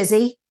too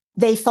busy.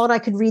 They thought I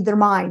could read their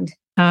mind.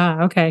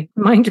 Ah, okay.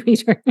 Mind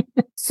reader.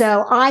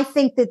 So I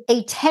think that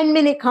a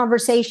 10-minute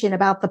conversation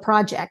about the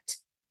project,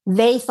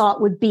 they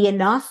thought would be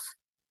enough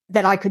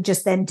that I could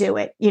just then do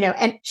it,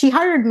 and she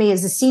hired me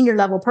as a senior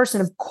level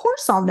person. Of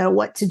course, I'll know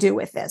what to do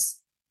with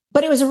this.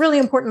 But it was a really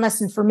important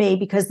lesson for me,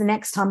 because the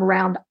next time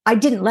around, I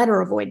didn't let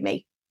her avoid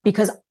me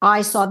because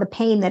I saw the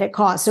pain that it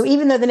caused. So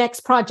even though the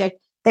next project,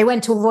 they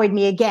went to avoid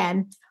me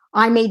again,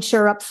 I made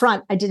sure up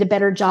front I did a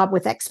better job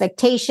with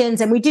expectations.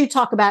 And we do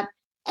talk about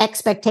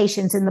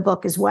expectations in the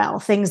book as well.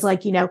 Things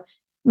like,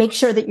 make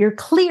sure that you're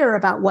clear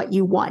about what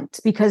you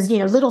want, because,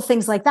 little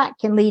things like that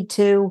can lead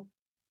to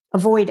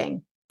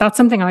avoiding. That's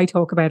something I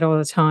talk about all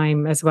the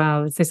time as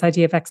well. It's this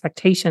idea of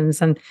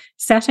expectations and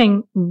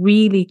setting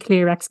really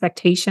clear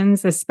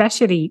expectations,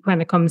 especially when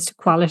it comes to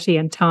quality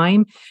and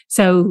time.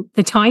 So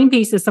the time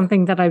piece is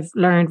something that I've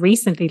learned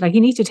recently. Like,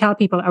 you need to tell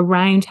people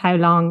around how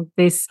long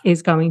this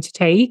is going to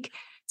take.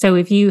 So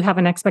if you have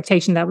an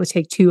expectation that would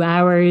take 2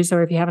 hours,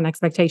 or if you have an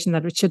expectation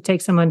that it should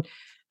take someone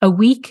a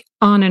week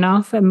on and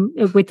off,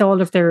 with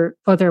all of their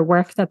other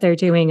work that they're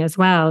doing as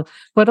well,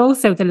 but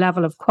also the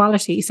level of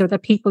quality, so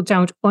that people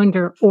don't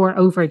under or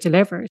over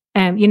deliver.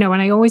 And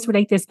I always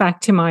relate this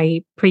back to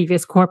my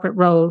previous corporate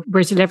role.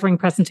 We're delivering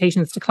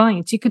presentations to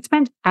clients. You could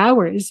spend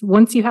hours,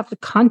 once you have the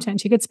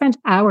content, you could spend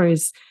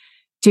hours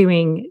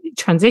doing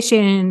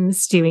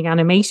transitions, doing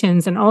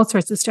animations, and all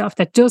sorts of stuff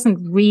that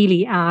doesn't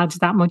really add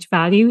that much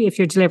value if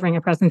you're delivering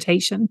a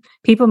presentation.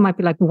 People might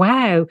be like,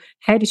 wow,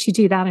 how did she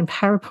do that in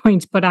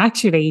PowerPoint? But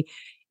actually,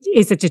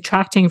 is it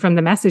detracting from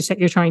the message that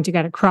you're trying to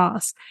get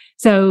across?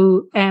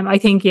 So I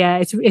think,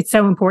 it's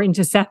so important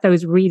to set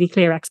those really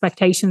clear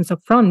expectations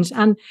up front.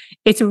 And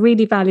it's a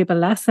really valuable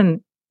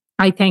lesson,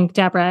 I think,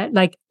 Debra.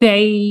 Like,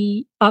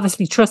 they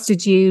obviously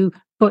trusted you,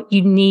 but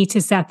you need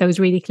to set those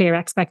really clear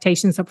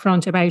expectations up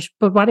front about,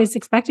 but what is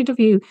expected of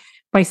you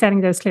by setting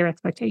those clear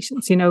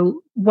expectations?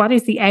 What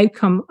is the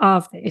outcome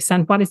of this?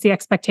 And what is the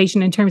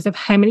expectation in terms of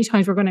how many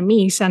times we're going to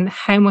meet and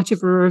how much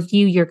of a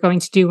review you're going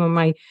to do on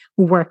my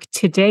work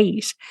to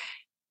date?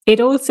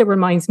 It also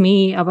reminds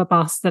me of a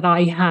boss that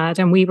I had,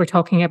 and we were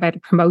talking about a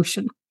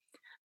promotion.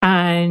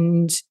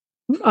 And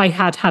I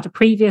had a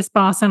previous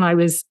boss, and I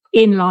was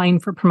in line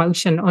for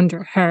promotion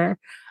under her.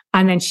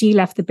 And then she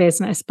left the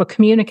business, but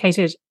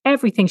communicated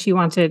everything she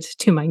wanted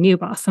to my new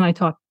boss. And I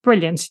thought,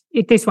 brilliant,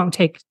 this won't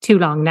take too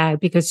long now,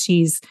 because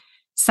she's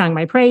sang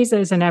my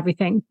praises and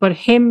everything. But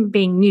him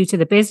being new to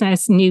the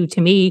business, new to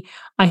me,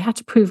 I had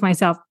to prove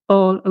myself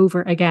all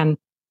over again.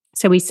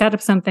 So we set up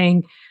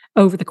something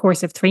over the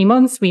course of 3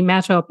 months. We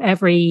met up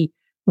every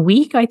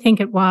week, I think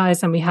it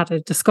was, and we had a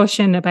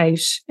discussion about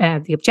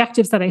the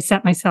objectives that I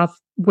set myself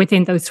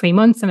within those 3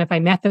 months. And if I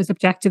met those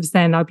objectives,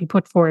 then I'd be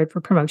put forward for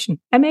promotion.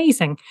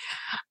 Amazing.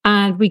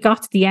 And we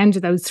got to the end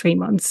of those 3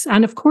 months.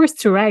 And of course,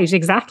 throughout,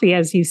 exactly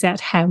as you said,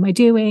 how am I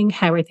doing?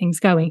 How are things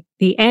going?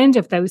 The end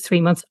of those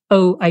 3 months,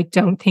 oh, I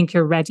don't think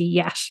you're ready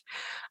yet.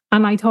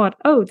 And I thought,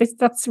 oh,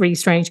 that's really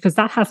strange, because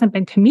that hasn't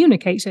been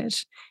communicated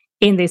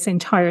in this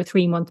entire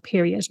 3-month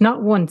period.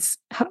 Not once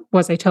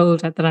was I told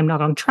that I'm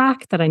not on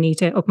track, that I need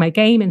to up my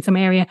game in some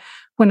area.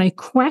 When I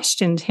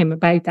questioned him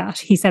about that,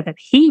 he said that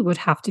he would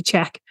have to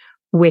check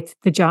with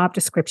the job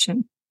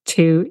description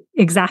to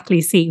exactly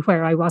see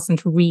where I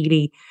wasn't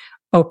really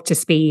up to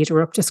speed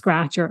or up to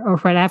scratch or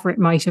whatever it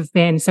might have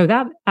been. So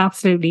that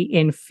absolutely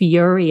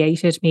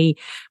infuriated me.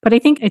 But I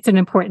think it's an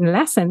important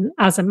lesson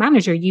as a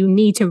manager. You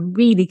need to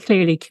really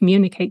clearly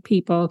communicate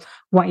people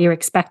what you're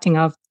expecting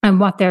of and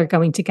what they're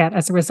going to get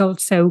as a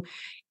result. So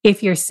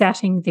if you're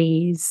setting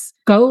these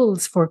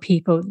goals for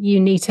people, you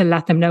need to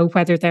let them know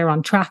whether they're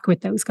on track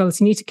with those goals.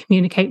 You need to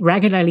communicate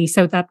regularly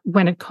so that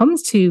when it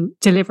comes to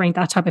delivering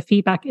that type of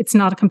feedback, it's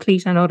not a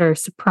complete and utter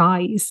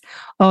surprise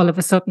all of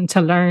a sudden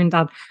to learn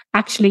that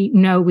actually,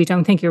 no, we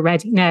don't think you're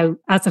ready. Now,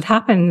 as it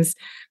happens,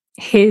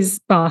 his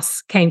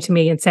boss came to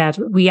me and said,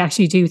 we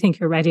actually do think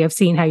you're ready. I've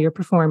seen how you're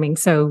performing.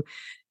 So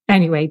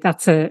anyway,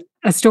 that's a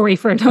story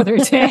for another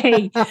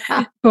day.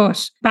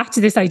 But back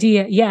to this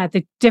idea,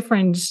 the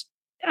different.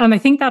 And I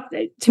think that,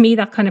 to me,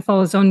 that kind of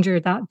falls under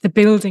that the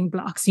building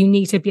blocks. You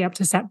need to be able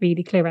to set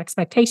really clear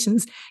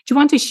expectations. Do you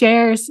want to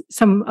share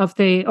some of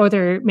the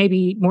other,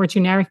 maybe more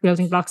generic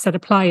building blocks that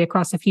apply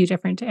across a few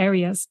different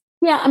areas?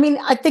 Yeah, I mean,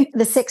 I think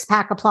the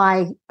 6-pack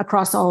apply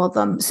across all of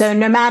them. So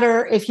no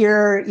matter if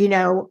you're,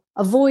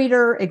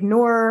 avoider,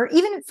 ignorer,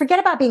 even forget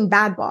about being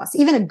bad boss,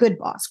 even a good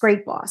boss,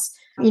 great boss,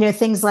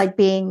 things like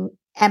being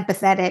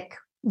empathetic,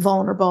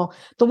 vulnerable.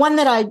 The one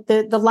that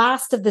the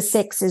last of the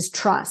 6 is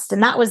trust.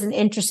 And that was an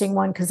interesting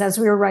one because as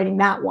we were writing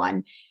that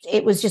one,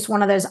 it was just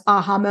one of those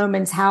aha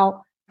moments,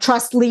 how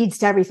trust leads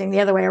to everything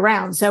the other way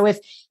around. So if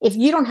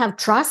you don't have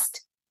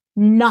trust,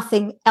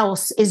 nothing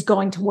else is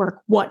going to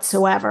work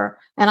whatsoever.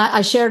 And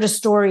I shared a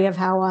story of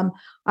how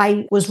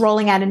I was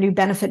rolling out a new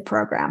benefit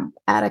program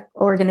at an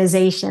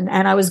organization,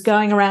 and I was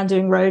going around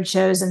doing road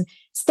shows and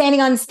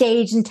standing on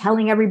stage and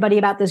telling everybody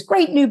about this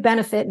great new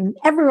benefit. And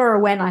everywhere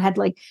I went, I had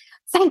like,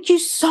 thank you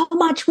so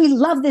much. We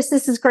love this.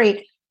 This is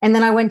great. And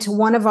then I went to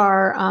one of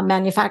our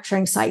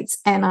manufacturing sites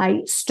and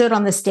I stood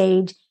on the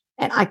stage,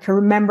 and I can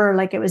remember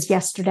like it was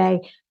yesterday,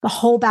 the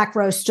whole back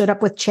row stood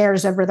up with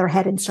chairs over their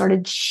head and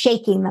started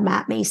shaking them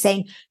at me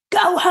saying,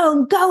 go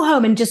home, go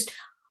home. And just,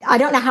 I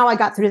don't know how I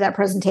got through that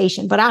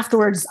presentation, but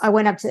afterwards I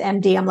went up to the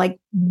MD. I'm like,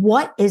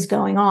 what is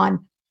going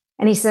on?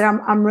 And he said,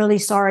 I'm really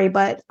sorry,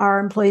 but our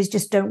employees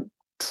just don't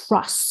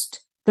trust.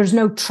 There's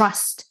no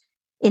trust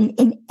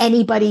in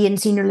anybody in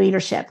senior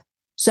leadership.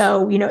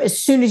 So, as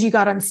soon as you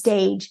got on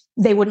stage,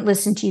 they wouldn't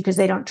listen to you because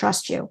they don't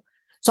trust you.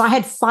 So I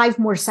had 5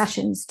 more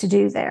sessions to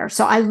do there.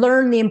 So I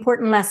learned the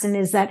important lesson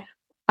is that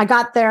I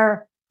got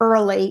there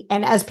early.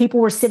 And as people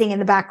were sitting in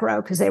the back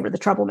row, because they were the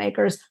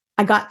troublemakers,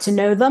 I got to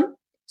know them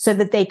so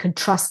that they could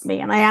trust me.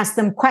 And I asked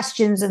them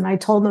questions and I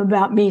told them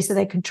about me so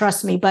they could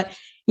trust me. But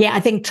yeah, I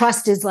think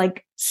trust is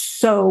like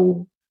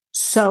so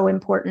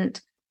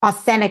important.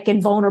 Authentic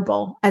and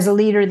vulnerable as a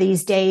leader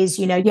these days.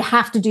 You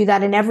have to do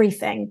that in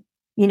everything.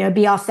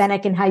 Be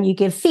authentic in how you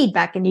give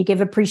feedback and you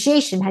give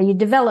appreciation, how you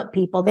develop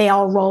people. They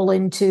all roll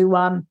into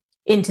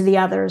the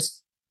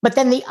others. But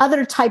then the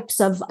other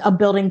types of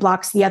building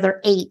blocks, the other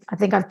 8, I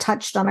think I've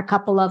touched on a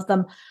couple of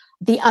them.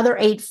 The other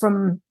 8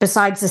 from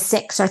besides the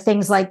 6 are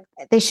things like,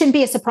 they shouldn't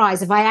be a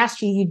surprise. If I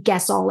asked you, you'd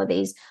guess all of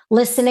these.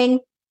 Listening,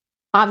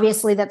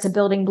 obviously that's a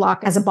building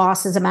block as a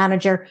boss, as a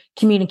manager.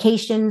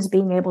 Communications,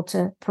 being able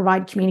to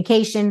provide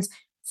communications,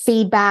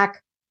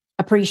 feedback,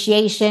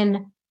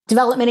 appreciation.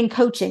 Development and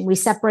coaching, we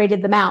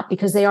separated them out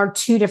because they are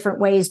 2 different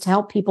ways to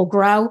help people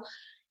grow.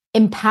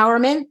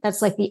 Empowerment,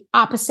 that's like the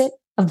opposite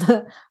of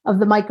the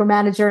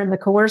micromanager and the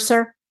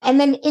coercer. And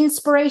then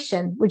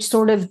inspiration, which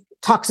sort of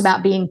talks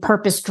about being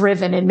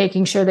purpose-driven and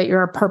making sure that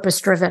you're a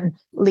purpose-driven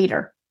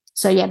leader.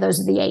 So yeah,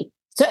 those are the 8.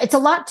 So it's a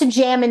lot to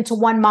jam into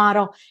one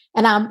model.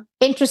 And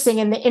interesting,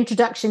 in the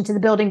introduction to the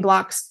building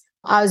blocks,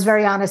 I was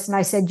very honest and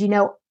I said,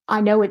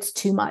 I know it's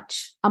too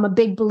much. I'm a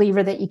big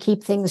believer that you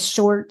keep things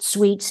short,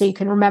 sweet, so you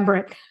can remember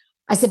it.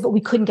 I said, but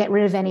we couldn't get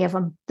rid of any of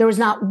them. There was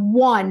not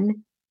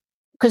one,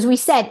 because we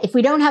said, if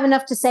we don't have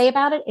enough to say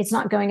about it, it's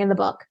not going in the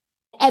book.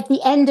 At the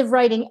end of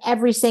writing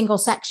every single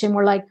section,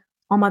 we're like,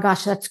 oh my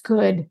gosh, that's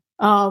good.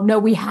 Oh no,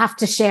 we have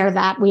to share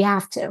that. We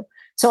have to.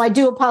 So I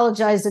do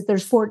apologize that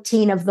there's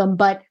 14 of them,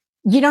 but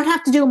you don't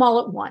have to do them all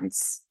at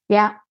once.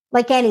 Yeah.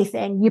 Like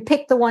anything, you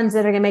pick the ones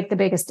that are going to make the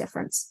biggest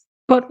difference.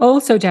 But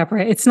also,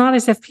 Debra, it's not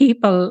as if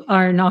people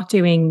are not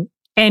doing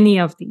any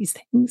of these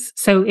things.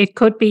 So it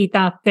could be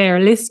that they're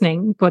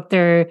listening, but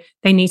they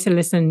need to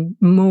listen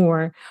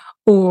more,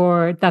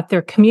 or that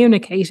they're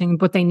communicating,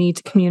 but they need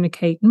to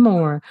communicate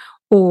more,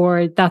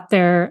 or that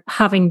they're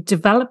having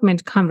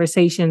development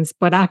conversations,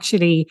 but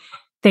actually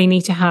they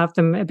need to have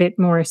them a bit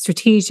more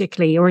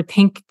strategically, or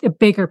think a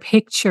bigger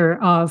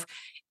picture of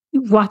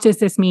what does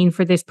this mean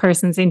for this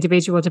person's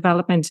individual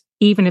development,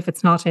 even if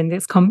it's not in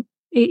this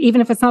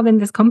even if it's not in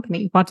this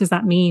company. What does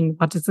that mean?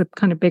 What does the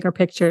kind of bigger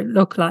picture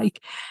look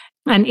like?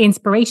 And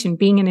inspiration,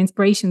 being an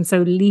inspiration. So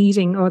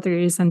leading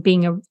others and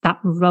being that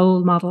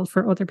role model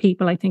for other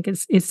people, I think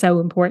is so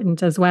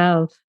important as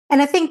well.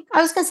 And I think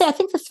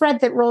the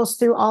thread that rolls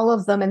through all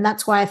of them, and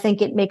that's why I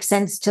think it makes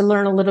sense to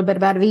learn a little bit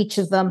about each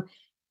of them,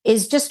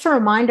 is just to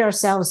remind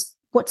ourselves,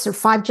 what's there,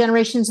 5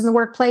 generations in the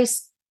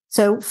workplace?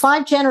 So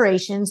 5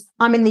 generations.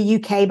 I'm in the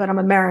UK, but I'm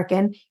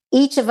American.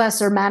 Each of us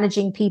are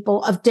managing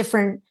people of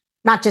different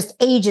not just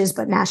ages,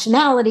 but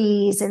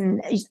nationalities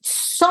and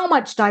so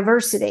much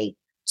diversity.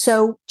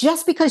 So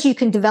just because you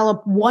can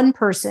develop one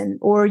person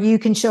or you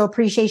can show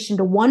appreciation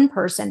to one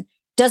person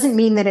doesn't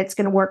mean that it's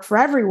going to work for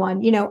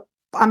everyone.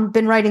 I've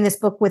been writing this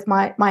book with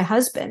my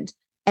husband,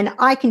 and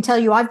I can tell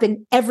you I've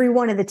been every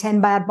one of the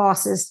 10 bad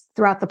bosses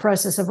throughout the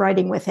process of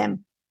writing with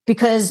him,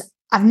 because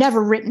I've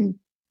never written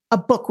a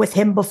book with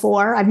him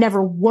before. I've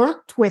never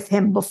worked with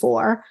him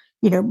before.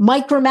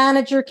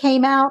 Micromanager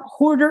came out,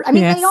 hoarder. I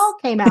mean, Yes. They all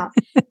came out.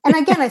 And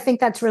again, I think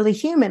that's really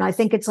human. I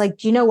think it's like,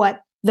 do you know what?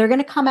 They're going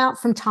to come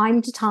out from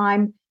time to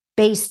time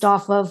based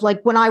off of,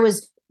 like, when I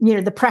was,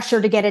 the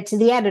pressure to get it to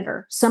the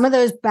editor. Some of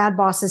those bad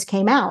bosses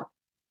came out.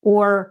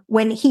 Or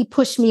when he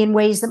pushed me in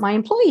ways that my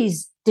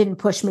employees didn't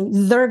push me,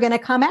 they're going to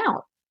come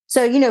out.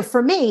 So,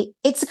 for me,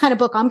 it's the kind of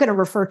book I'm going to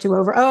refer to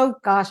over, oh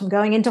gosh, I'm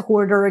going into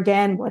hoarder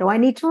again. What do I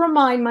need to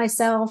remind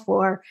myself?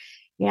 Or,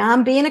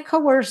 I'm being a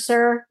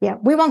coercer. Yeah,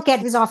 we won't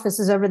get his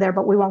offices over there,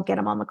 but we won't get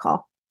him on the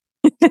call.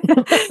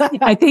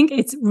 I think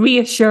it's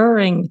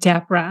reassuring,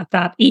 Debra,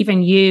 that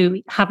even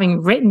you,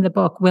 having written the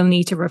book, will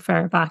need to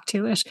refer back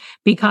to it.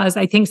 Because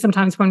I think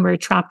sometimes when we're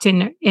trapped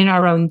in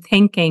our own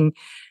thinking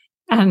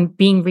and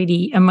being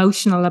really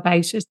emotional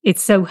about it,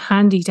 it's so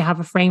handy to have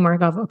a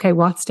framework of, okay,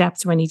 what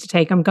steps do I need to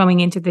take? I'm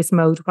going into this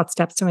mode. What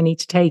steps do I need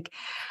to take?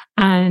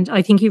 And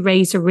I think you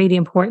raised a really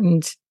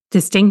important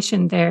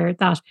distinction there,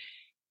 that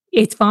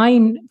it's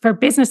fine for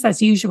business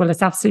as usual.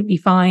 It's absolutely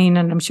fine.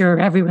 And I'm sure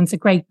everyone's a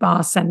great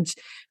boss and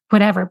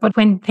whatever. But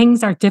when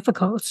things are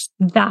difficult,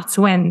 that's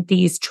when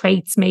these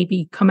traits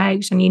maybe come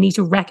out, and you need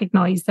to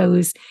recognize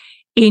those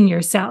in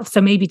yourself.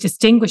 So maybe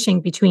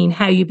distinguishing between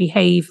how you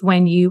behave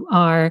when you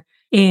are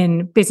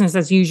in business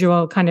as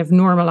usual, kind of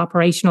normal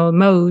operational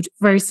mode,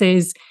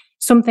 versus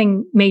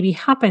something maybe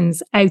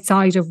happens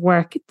outside of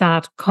work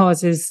that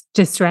causes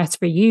distress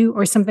for you,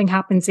 or something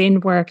happens in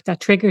work that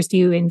triggers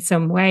you in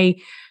some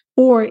way,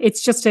 or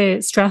it's just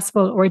a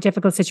stressful or a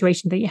difficult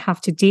situation that you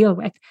have to deal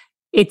with.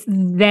 It's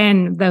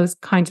then those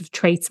kinds of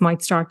traits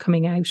might start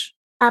coming out.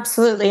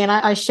 Absolutely. And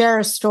I share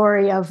a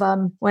story of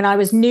when I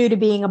was new to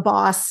being a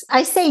boss.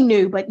 I say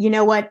new, but you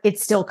know what? It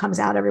still comes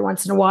out every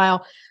once in a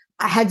while.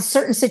 I had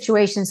certain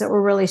situations that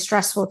were really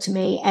stressful to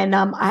me. And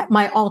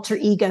my alter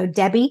ego,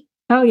 Debbie,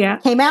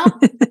 came out.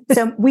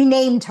 So we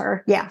named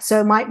her. Yeah.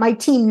 So my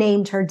team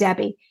named her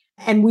Debbie.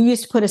 And we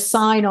used to put a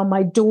sign on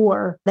my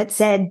door that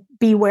said,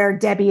 "Beware,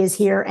 Debbie is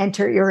here,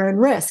 enter at your own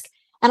risk."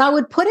 And I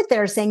would put it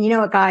there saying, you know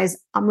what, guys,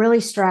 I'm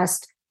really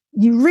stressed.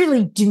 You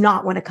really do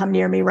not want to come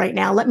near me right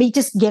now. Let me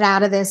just get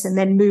out of this and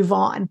then move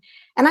on.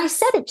 And I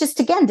said it just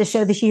again to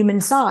show the human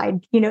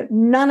side.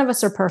 None of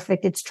us are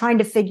perfect. It's trying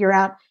to figure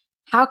out,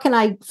 how can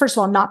I, first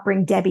of all, not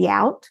bring Debbie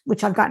out,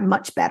 which I've gotten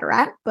much better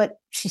at, but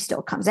she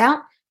still comes out.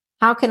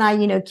 How can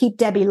I, keep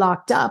Debbie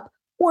locked up?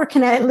 Or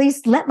can I at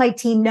least let my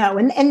team know?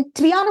 And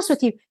to be honest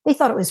with you, they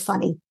thought it was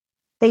funny.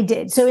 They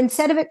did. So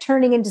instead of it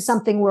turning into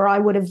something where I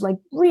would have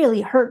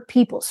really hurt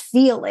people's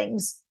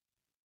feelings,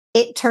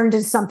 it turned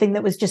into something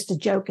that was just a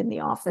joke in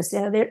the office.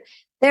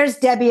 There's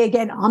Debbie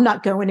again. I'm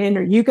not going in.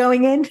 Are you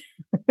going in?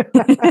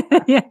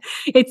 Yeah,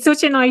 it's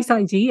such a nice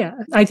idea.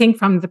 I think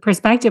from the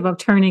perspective of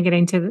turning it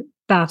into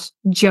that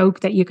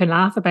joke that you can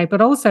laugh about, but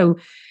also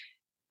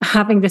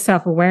having the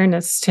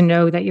self-awareness to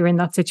know that you're in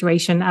that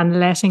situation and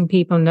letting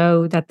people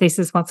know that this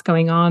is what's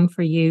going on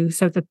for you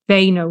so that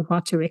they know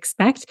what to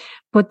expect.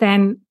 But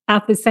then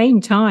at the same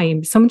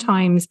time,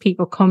 sometimes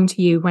people come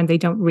to you when they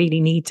don't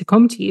really need to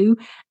come to you.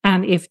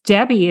 And if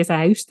Debbie is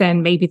out,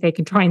 then maybe they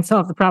can try and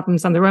solve the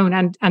problems on their own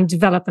and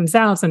develop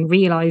themselves and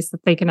realize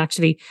that they can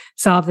actually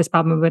solve this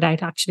problem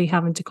without actually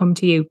having to come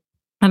to you.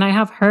 And I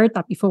have heard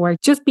that before,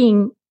 just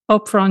being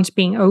upfront,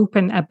 being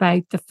open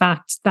about the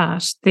fact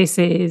that this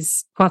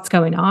is what's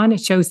going on. It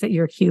shows that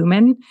you're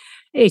human.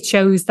 It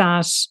shows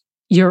that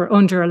you're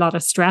under a lot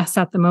of stress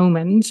at the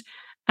moment.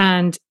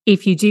 And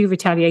if you do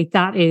retaliate,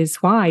 that is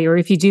why. Or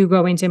if you do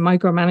go into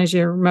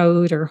micromanager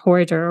mode or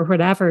hoarder or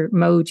whatever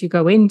mode you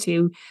go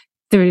into,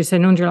 there is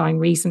an underlying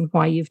reason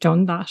why you've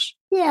done that.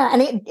 Yeah,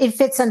 and it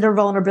fits under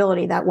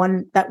vulnerability, that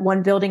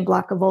one building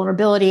block of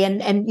vulnerability.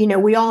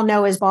 And we all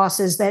know as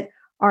bosses that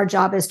our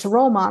job is to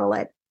role model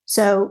it.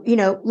 So,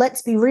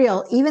 let's be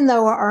real. Even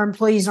though our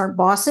employees aren't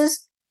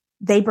bosses,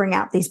 they bring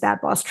out these bad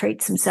boss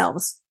traits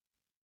themselves.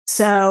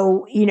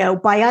 So,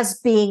 by us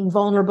being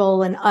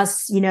vulnerable and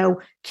us,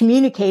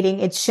 communicating,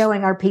 it's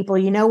showing our people,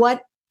 you know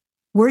what?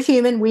 We're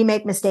human. We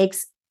make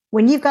mistakes.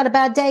 When you've got a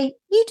bad day,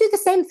 you do the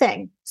same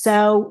thing.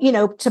 So,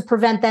 to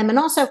prevent them. And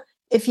also,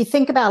 if you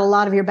think about a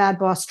lot of your bad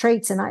boss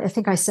traits, and I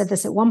think I said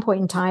this at one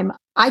point in time,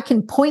 I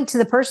can point to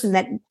the person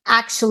that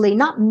actually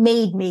not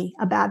made me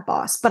a bad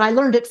boss, but I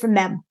learned it from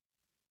them.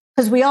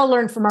 Because we all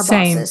learn from our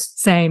bosses.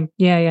 Same.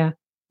 Yeah.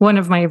 One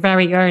of my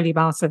very early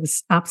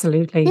bosses,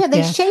 absolutely. Yeah,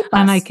 they shape us.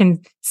 And I can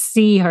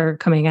see her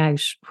coming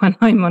out when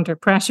I'm under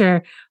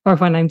pressure or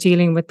when I'm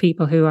dealing with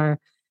people who are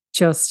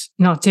just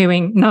not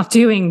doing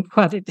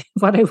what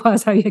it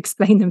was how you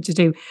explained them to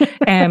do.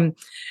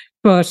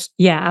 But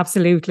yeah,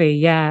 absolutely.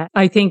 Yeah.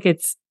 I think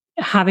it's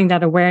having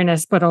that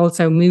awareness, but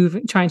also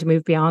trying to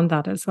move beyond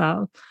that as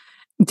well.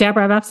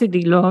 Debra, I've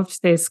absolutely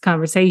loved this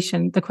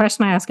conversation. The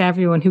question I ask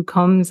everyone who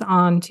comes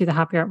on to the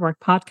Happier at Work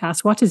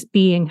podcast, what does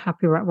being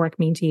happier at work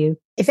mean to you?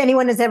 If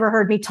anyone has ever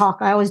heard me talk,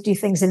 I always do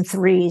things in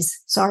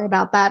threes. Sorry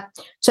about that.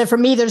 So for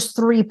me, there's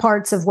three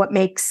parts of what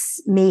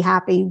makes me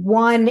happy.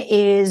 One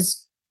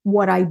is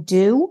what I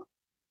do.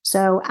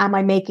 So am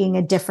I making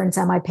a difference?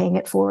 Am I paying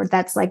it forward?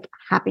 That's like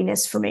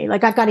happiness for me.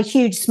 Like I've got a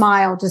huge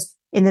smile just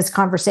in this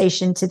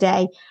conversation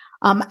today.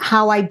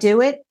 How I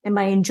do it, am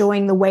I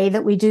enjoying the way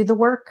that we do the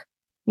work?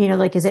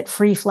 Like, is it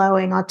free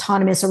flowing,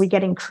 autonomous? Are we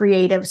getting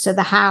creative? So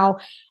the how,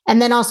 and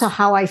then also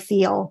how I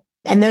feel.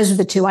 And those are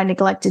the two I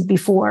neglected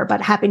before. But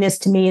happiness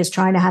to me is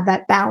trying to have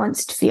that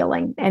balanced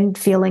feeling and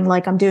feeling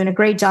like I'm doing a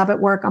great job at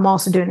work. I'm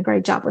also doing a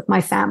great job with my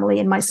family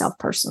and myself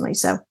personally.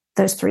 So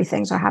those three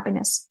things are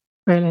happiness.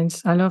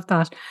 Brilliant. I love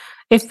that.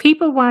 If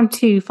people want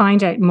to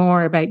find out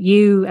more about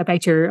you,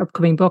 about your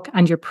upcoming book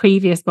and your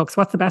previous books,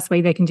 what's the best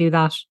way they can do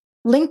that?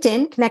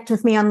 LinkedIn, connect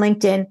with me on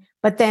LinkedIn.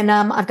 But then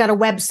I've got a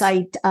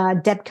website,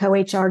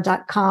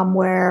 debcohr.com,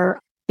 where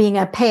being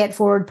a pay it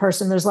forward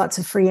person, there's lots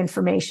of free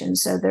information.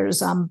 So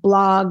there's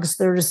blogs,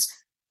 there's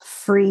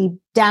free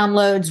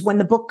downloads. When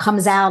the book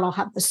comes out, I'll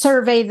have the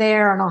survey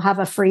there and I'll have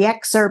a free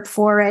excerpt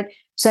for it.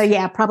 So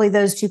yeah, probably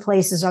those two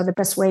places are the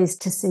best ways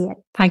to see it.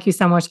 Thank you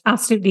so much.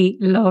 Absolutely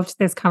loved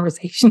this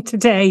conversation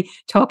today,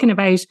 talking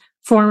about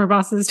former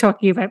bosses,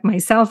 talking about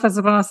myself as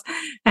a boss,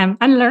 and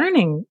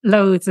learning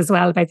loads as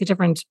well about the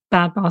different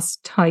bad boss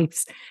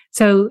types.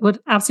 So would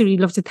absolutely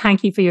love to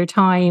thank you for your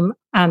time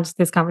and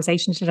this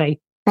conversation today.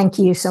 Thank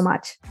you so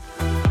much.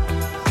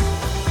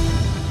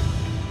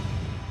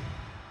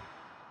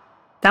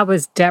 That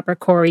was Debra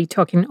Corey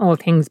talking all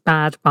things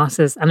bad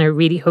bosses, and I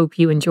really hope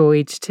you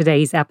enjoyed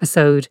today's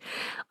episode.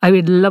 I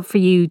would love for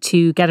you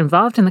to get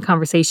involved in the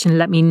conversation.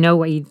 Let me know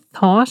what you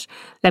thought.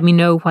 Let me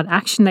know what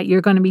action that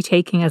you're going to be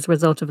taking as a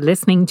result of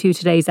listening to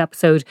today's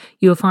episode.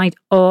 You'll find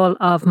all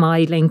of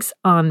my links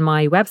on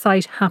my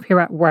website,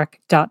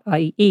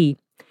 happieratwork.ie.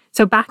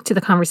 So back to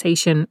the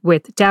conversation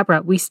with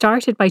Debra. We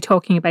started by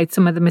talking about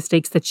some of the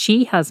mistakes that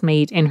she has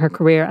made in her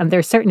career, and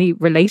they're certainly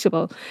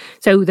relatable.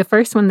 So the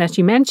first one that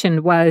you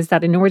mentioned was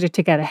that in order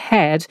to get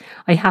ahead,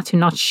 I had to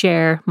not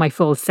share my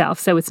full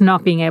self. So it's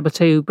not being able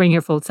to bring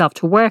your full self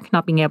to work,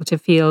 not being able to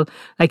feel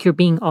like you're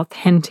being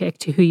authentic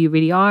to who you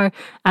really are,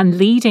 and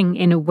leading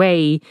in a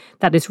way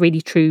that is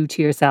really true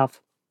to yourself.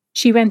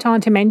 She went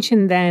on to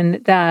mention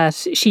then that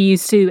she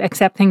used to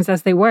accept things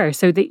as they were,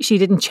 so that she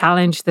didn't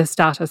challenge the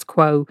status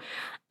quo.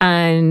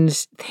 And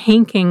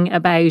thinking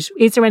about,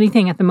 is there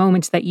anything at the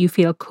moment that you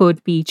feel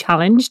could be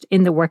challenged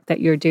in the work that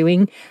you're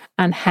doing,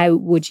 and how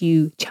would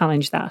you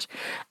challenge that?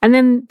 And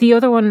then the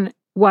other one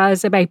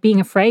was about being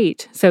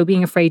afraid. So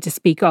being afraid to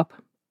speak up.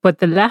 But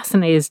the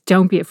lesson is,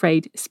 don't be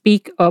afraid.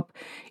 Speak up.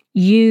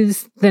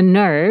 Use the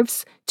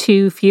nerves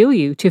to fuel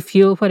you, to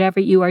fuel whatever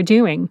you are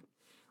doing.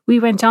 We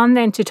went on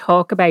then to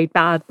talk about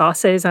bad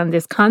bosses and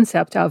this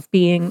concept of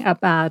being a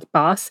bad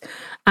boss.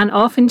 And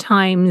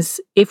oftentimes,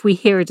 if we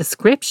hear a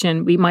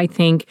description, we might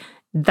think,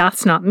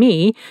 that's not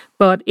me.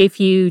 But if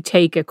you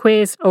take a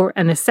quiz or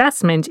an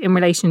assessment in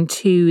relation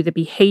to the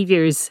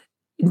behaviors,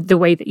 the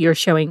way that you're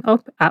showing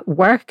up at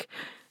work,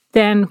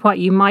 then what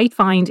you might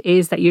find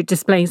is that you're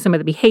displaying some of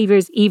the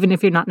behaviors, even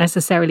if you're not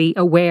necessarily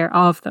aware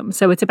of them.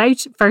 So it's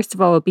about, first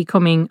of all,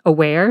 becoming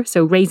aware.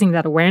 So raising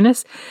that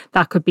awareness.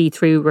 That could be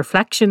through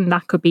reflection.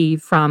 That could be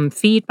from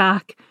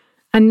feedback.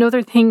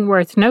 Another thing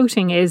worth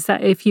noting is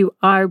that if you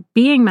are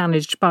being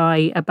managed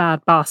by a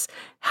bad boss,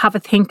 have a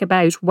think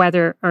about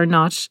whether or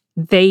not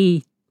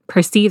they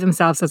perceive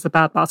themselves as a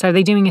bad boss. Are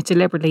they doing it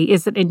deliberately?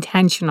 Is it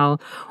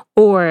intentional?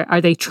 Or are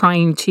they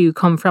trying to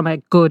come from a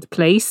good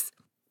place,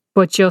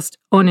 but just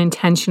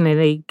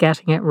unintentionally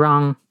getting it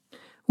wrong?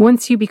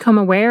 Once you become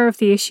aware of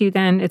the issue,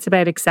 then it's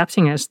about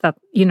accepting it, that,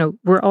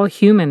 we're all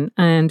human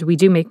and we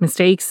do make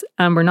mistakes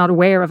and we're not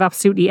aware of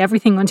absolutely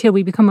everything until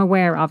we become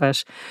aware of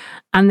it.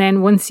 And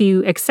then once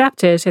you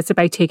accept it, it's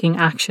about taking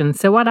action.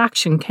 So what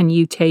action can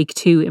you take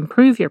to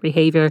improve your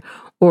behavior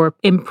or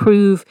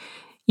improve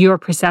your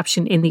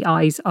perception in the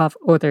eyes of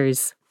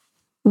others?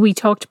 We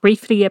talked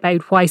briefly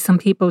about why some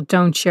people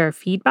don't share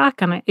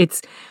feedback, and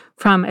it's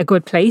from a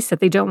good place, that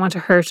they don't want to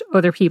hurt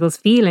other people's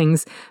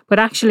feelings. But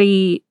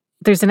actually,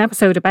 there's an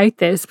episode about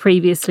this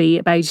previously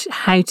about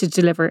how to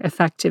deliver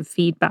effective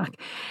feedback.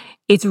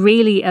 It's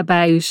really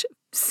about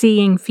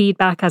seeing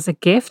feedback as a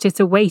gift. It's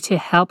a way to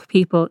help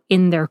people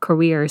in their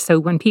career. So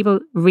when people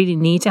really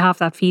need to have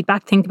that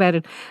feedback, think about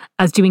it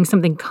as doing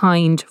something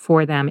kind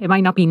for them. It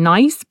might not be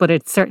nice, but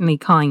it's certainly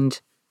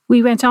kind.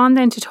 We went on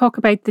then to talk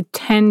about the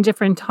 10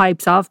 different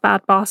types of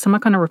bad boss. I'm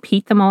not going to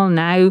repeat them all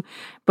now,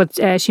 but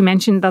she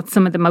mentioned that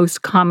some of the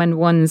most common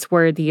ones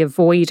were the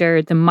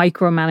avoider, the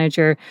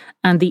micromanager,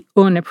 and the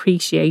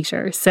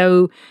unappreciator.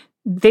 So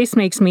this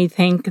makes me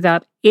think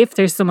that if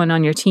there's someone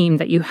on your team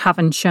that you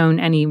haven't shown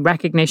any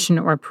recognition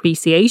or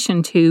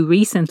appreciation to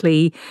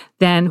recently,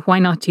 then why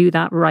not do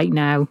that right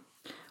now?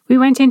 We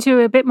went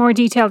into a bit more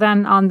detail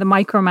then on the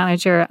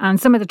micromanager and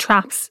some of the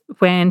traps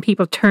when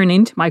people turn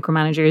into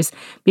micromanagers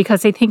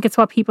because they think it's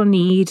what people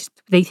need.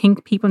 They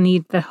think people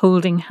need the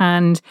holding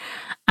hand,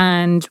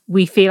 and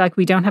we feel like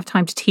we don't have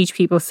time to teach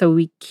people, so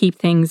we keep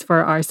things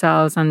for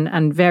ourselves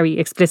and very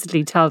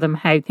explicitly tell them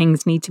how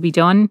things need to be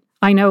done.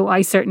 I know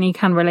I certainly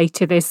can relate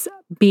to this,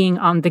 being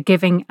on the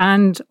giving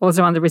and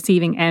also on the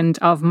receiving end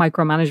of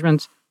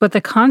micromanagement. But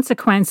the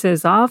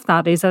consequences of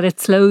that is that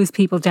it slows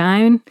people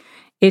down.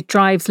 It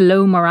drives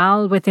low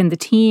morale within the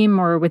team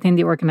or within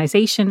the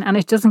organization, and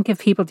it doesn't give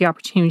people the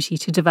opportunity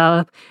to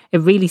develop.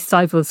 It really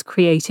stifles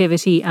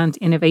creativity and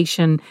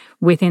innovation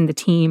within the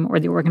team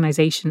or the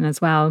organization as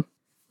well.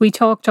 We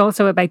talked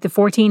also about the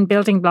 14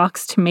 building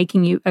blocks to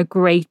making you a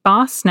great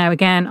boss. Now,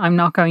 again, I'm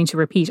not going to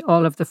repeat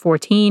all of the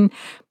 14,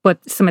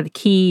 but some of the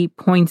key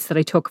points that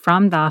I took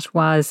from that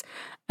was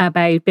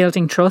about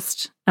building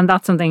trust. And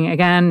that's something,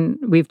 again,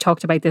 we've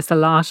talked about this a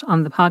lot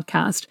on the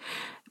podcast.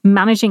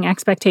 Managing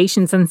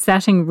expectations and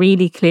setting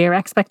really clear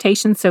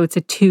expectations so it's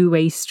a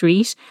two-way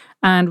street.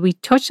 And we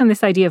touched on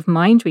this idea of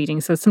mind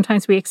reading. So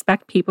sometimes we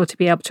expect people to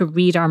be able to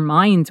read our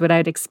minds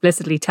without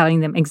explicitly telling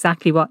them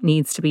exactly what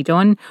needs to be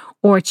done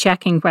or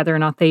checking whether or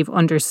not they've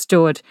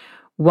understood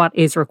what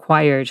is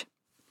required.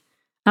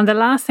 And the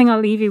last thing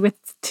I'll leave you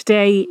with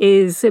today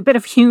is a bit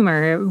of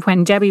humour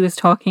when Debbie was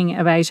talking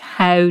about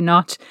how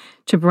not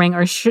to bring,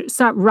 or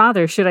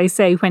should I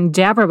say, when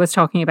Debra was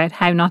talking about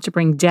how not to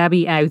bring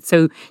Debbie out.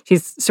 So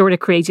she's sort of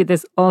created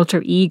this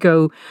alter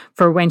ego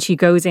for when she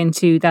goes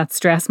into that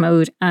stress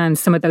mode and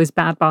some of those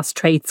bad boss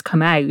traits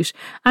come out,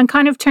 and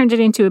kind of turned it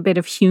into a bit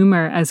of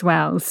humour as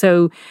well.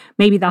 So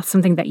maybe that's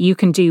something that you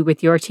can do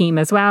with your team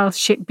as well.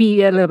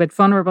 Be a little bit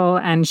vulnerable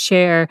and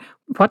share,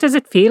 what does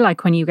it feel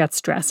like when you get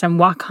stressed and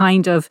what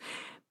kind of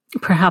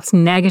perhaps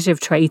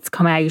negative traits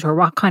come out, or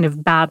what kind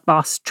of bad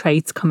boss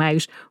traits come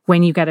out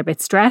when you get a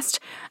bit stressed.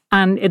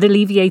 And it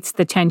alleviates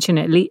the tension,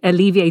 it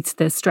alleviates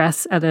the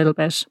stress a little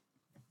bit.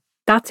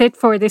 That's it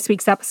for this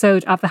week's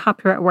episode of the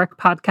Happier at Work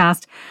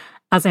podcast.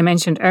 As I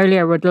mentioned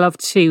earlier, would love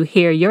to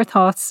hear your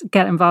thoughts,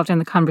 get involved in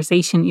the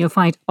conversation. You'll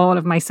find all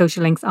of my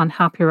social links on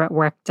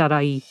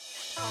happieratwork.ie.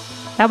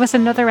 That was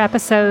another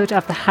episode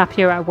of the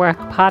Happier at Work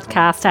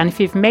podcast. And if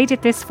you've made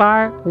it this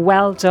far,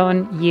 well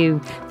done you.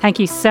 Thank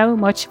you so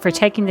much for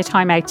taking the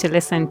time out to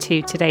listen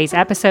to today's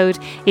episode.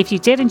 If you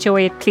did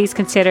enjoy it, please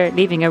consider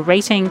leaving a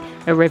rating,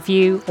 a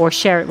review, or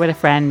share it with a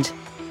friend.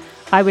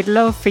 I would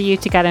love for you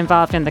to get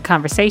involved in the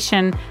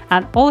conversation.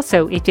 And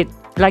also, if you'd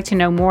like to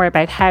know more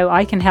about how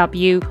I can help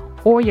you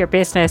or your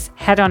business,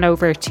 head on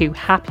over to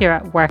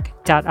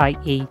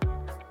happieratwork.ie.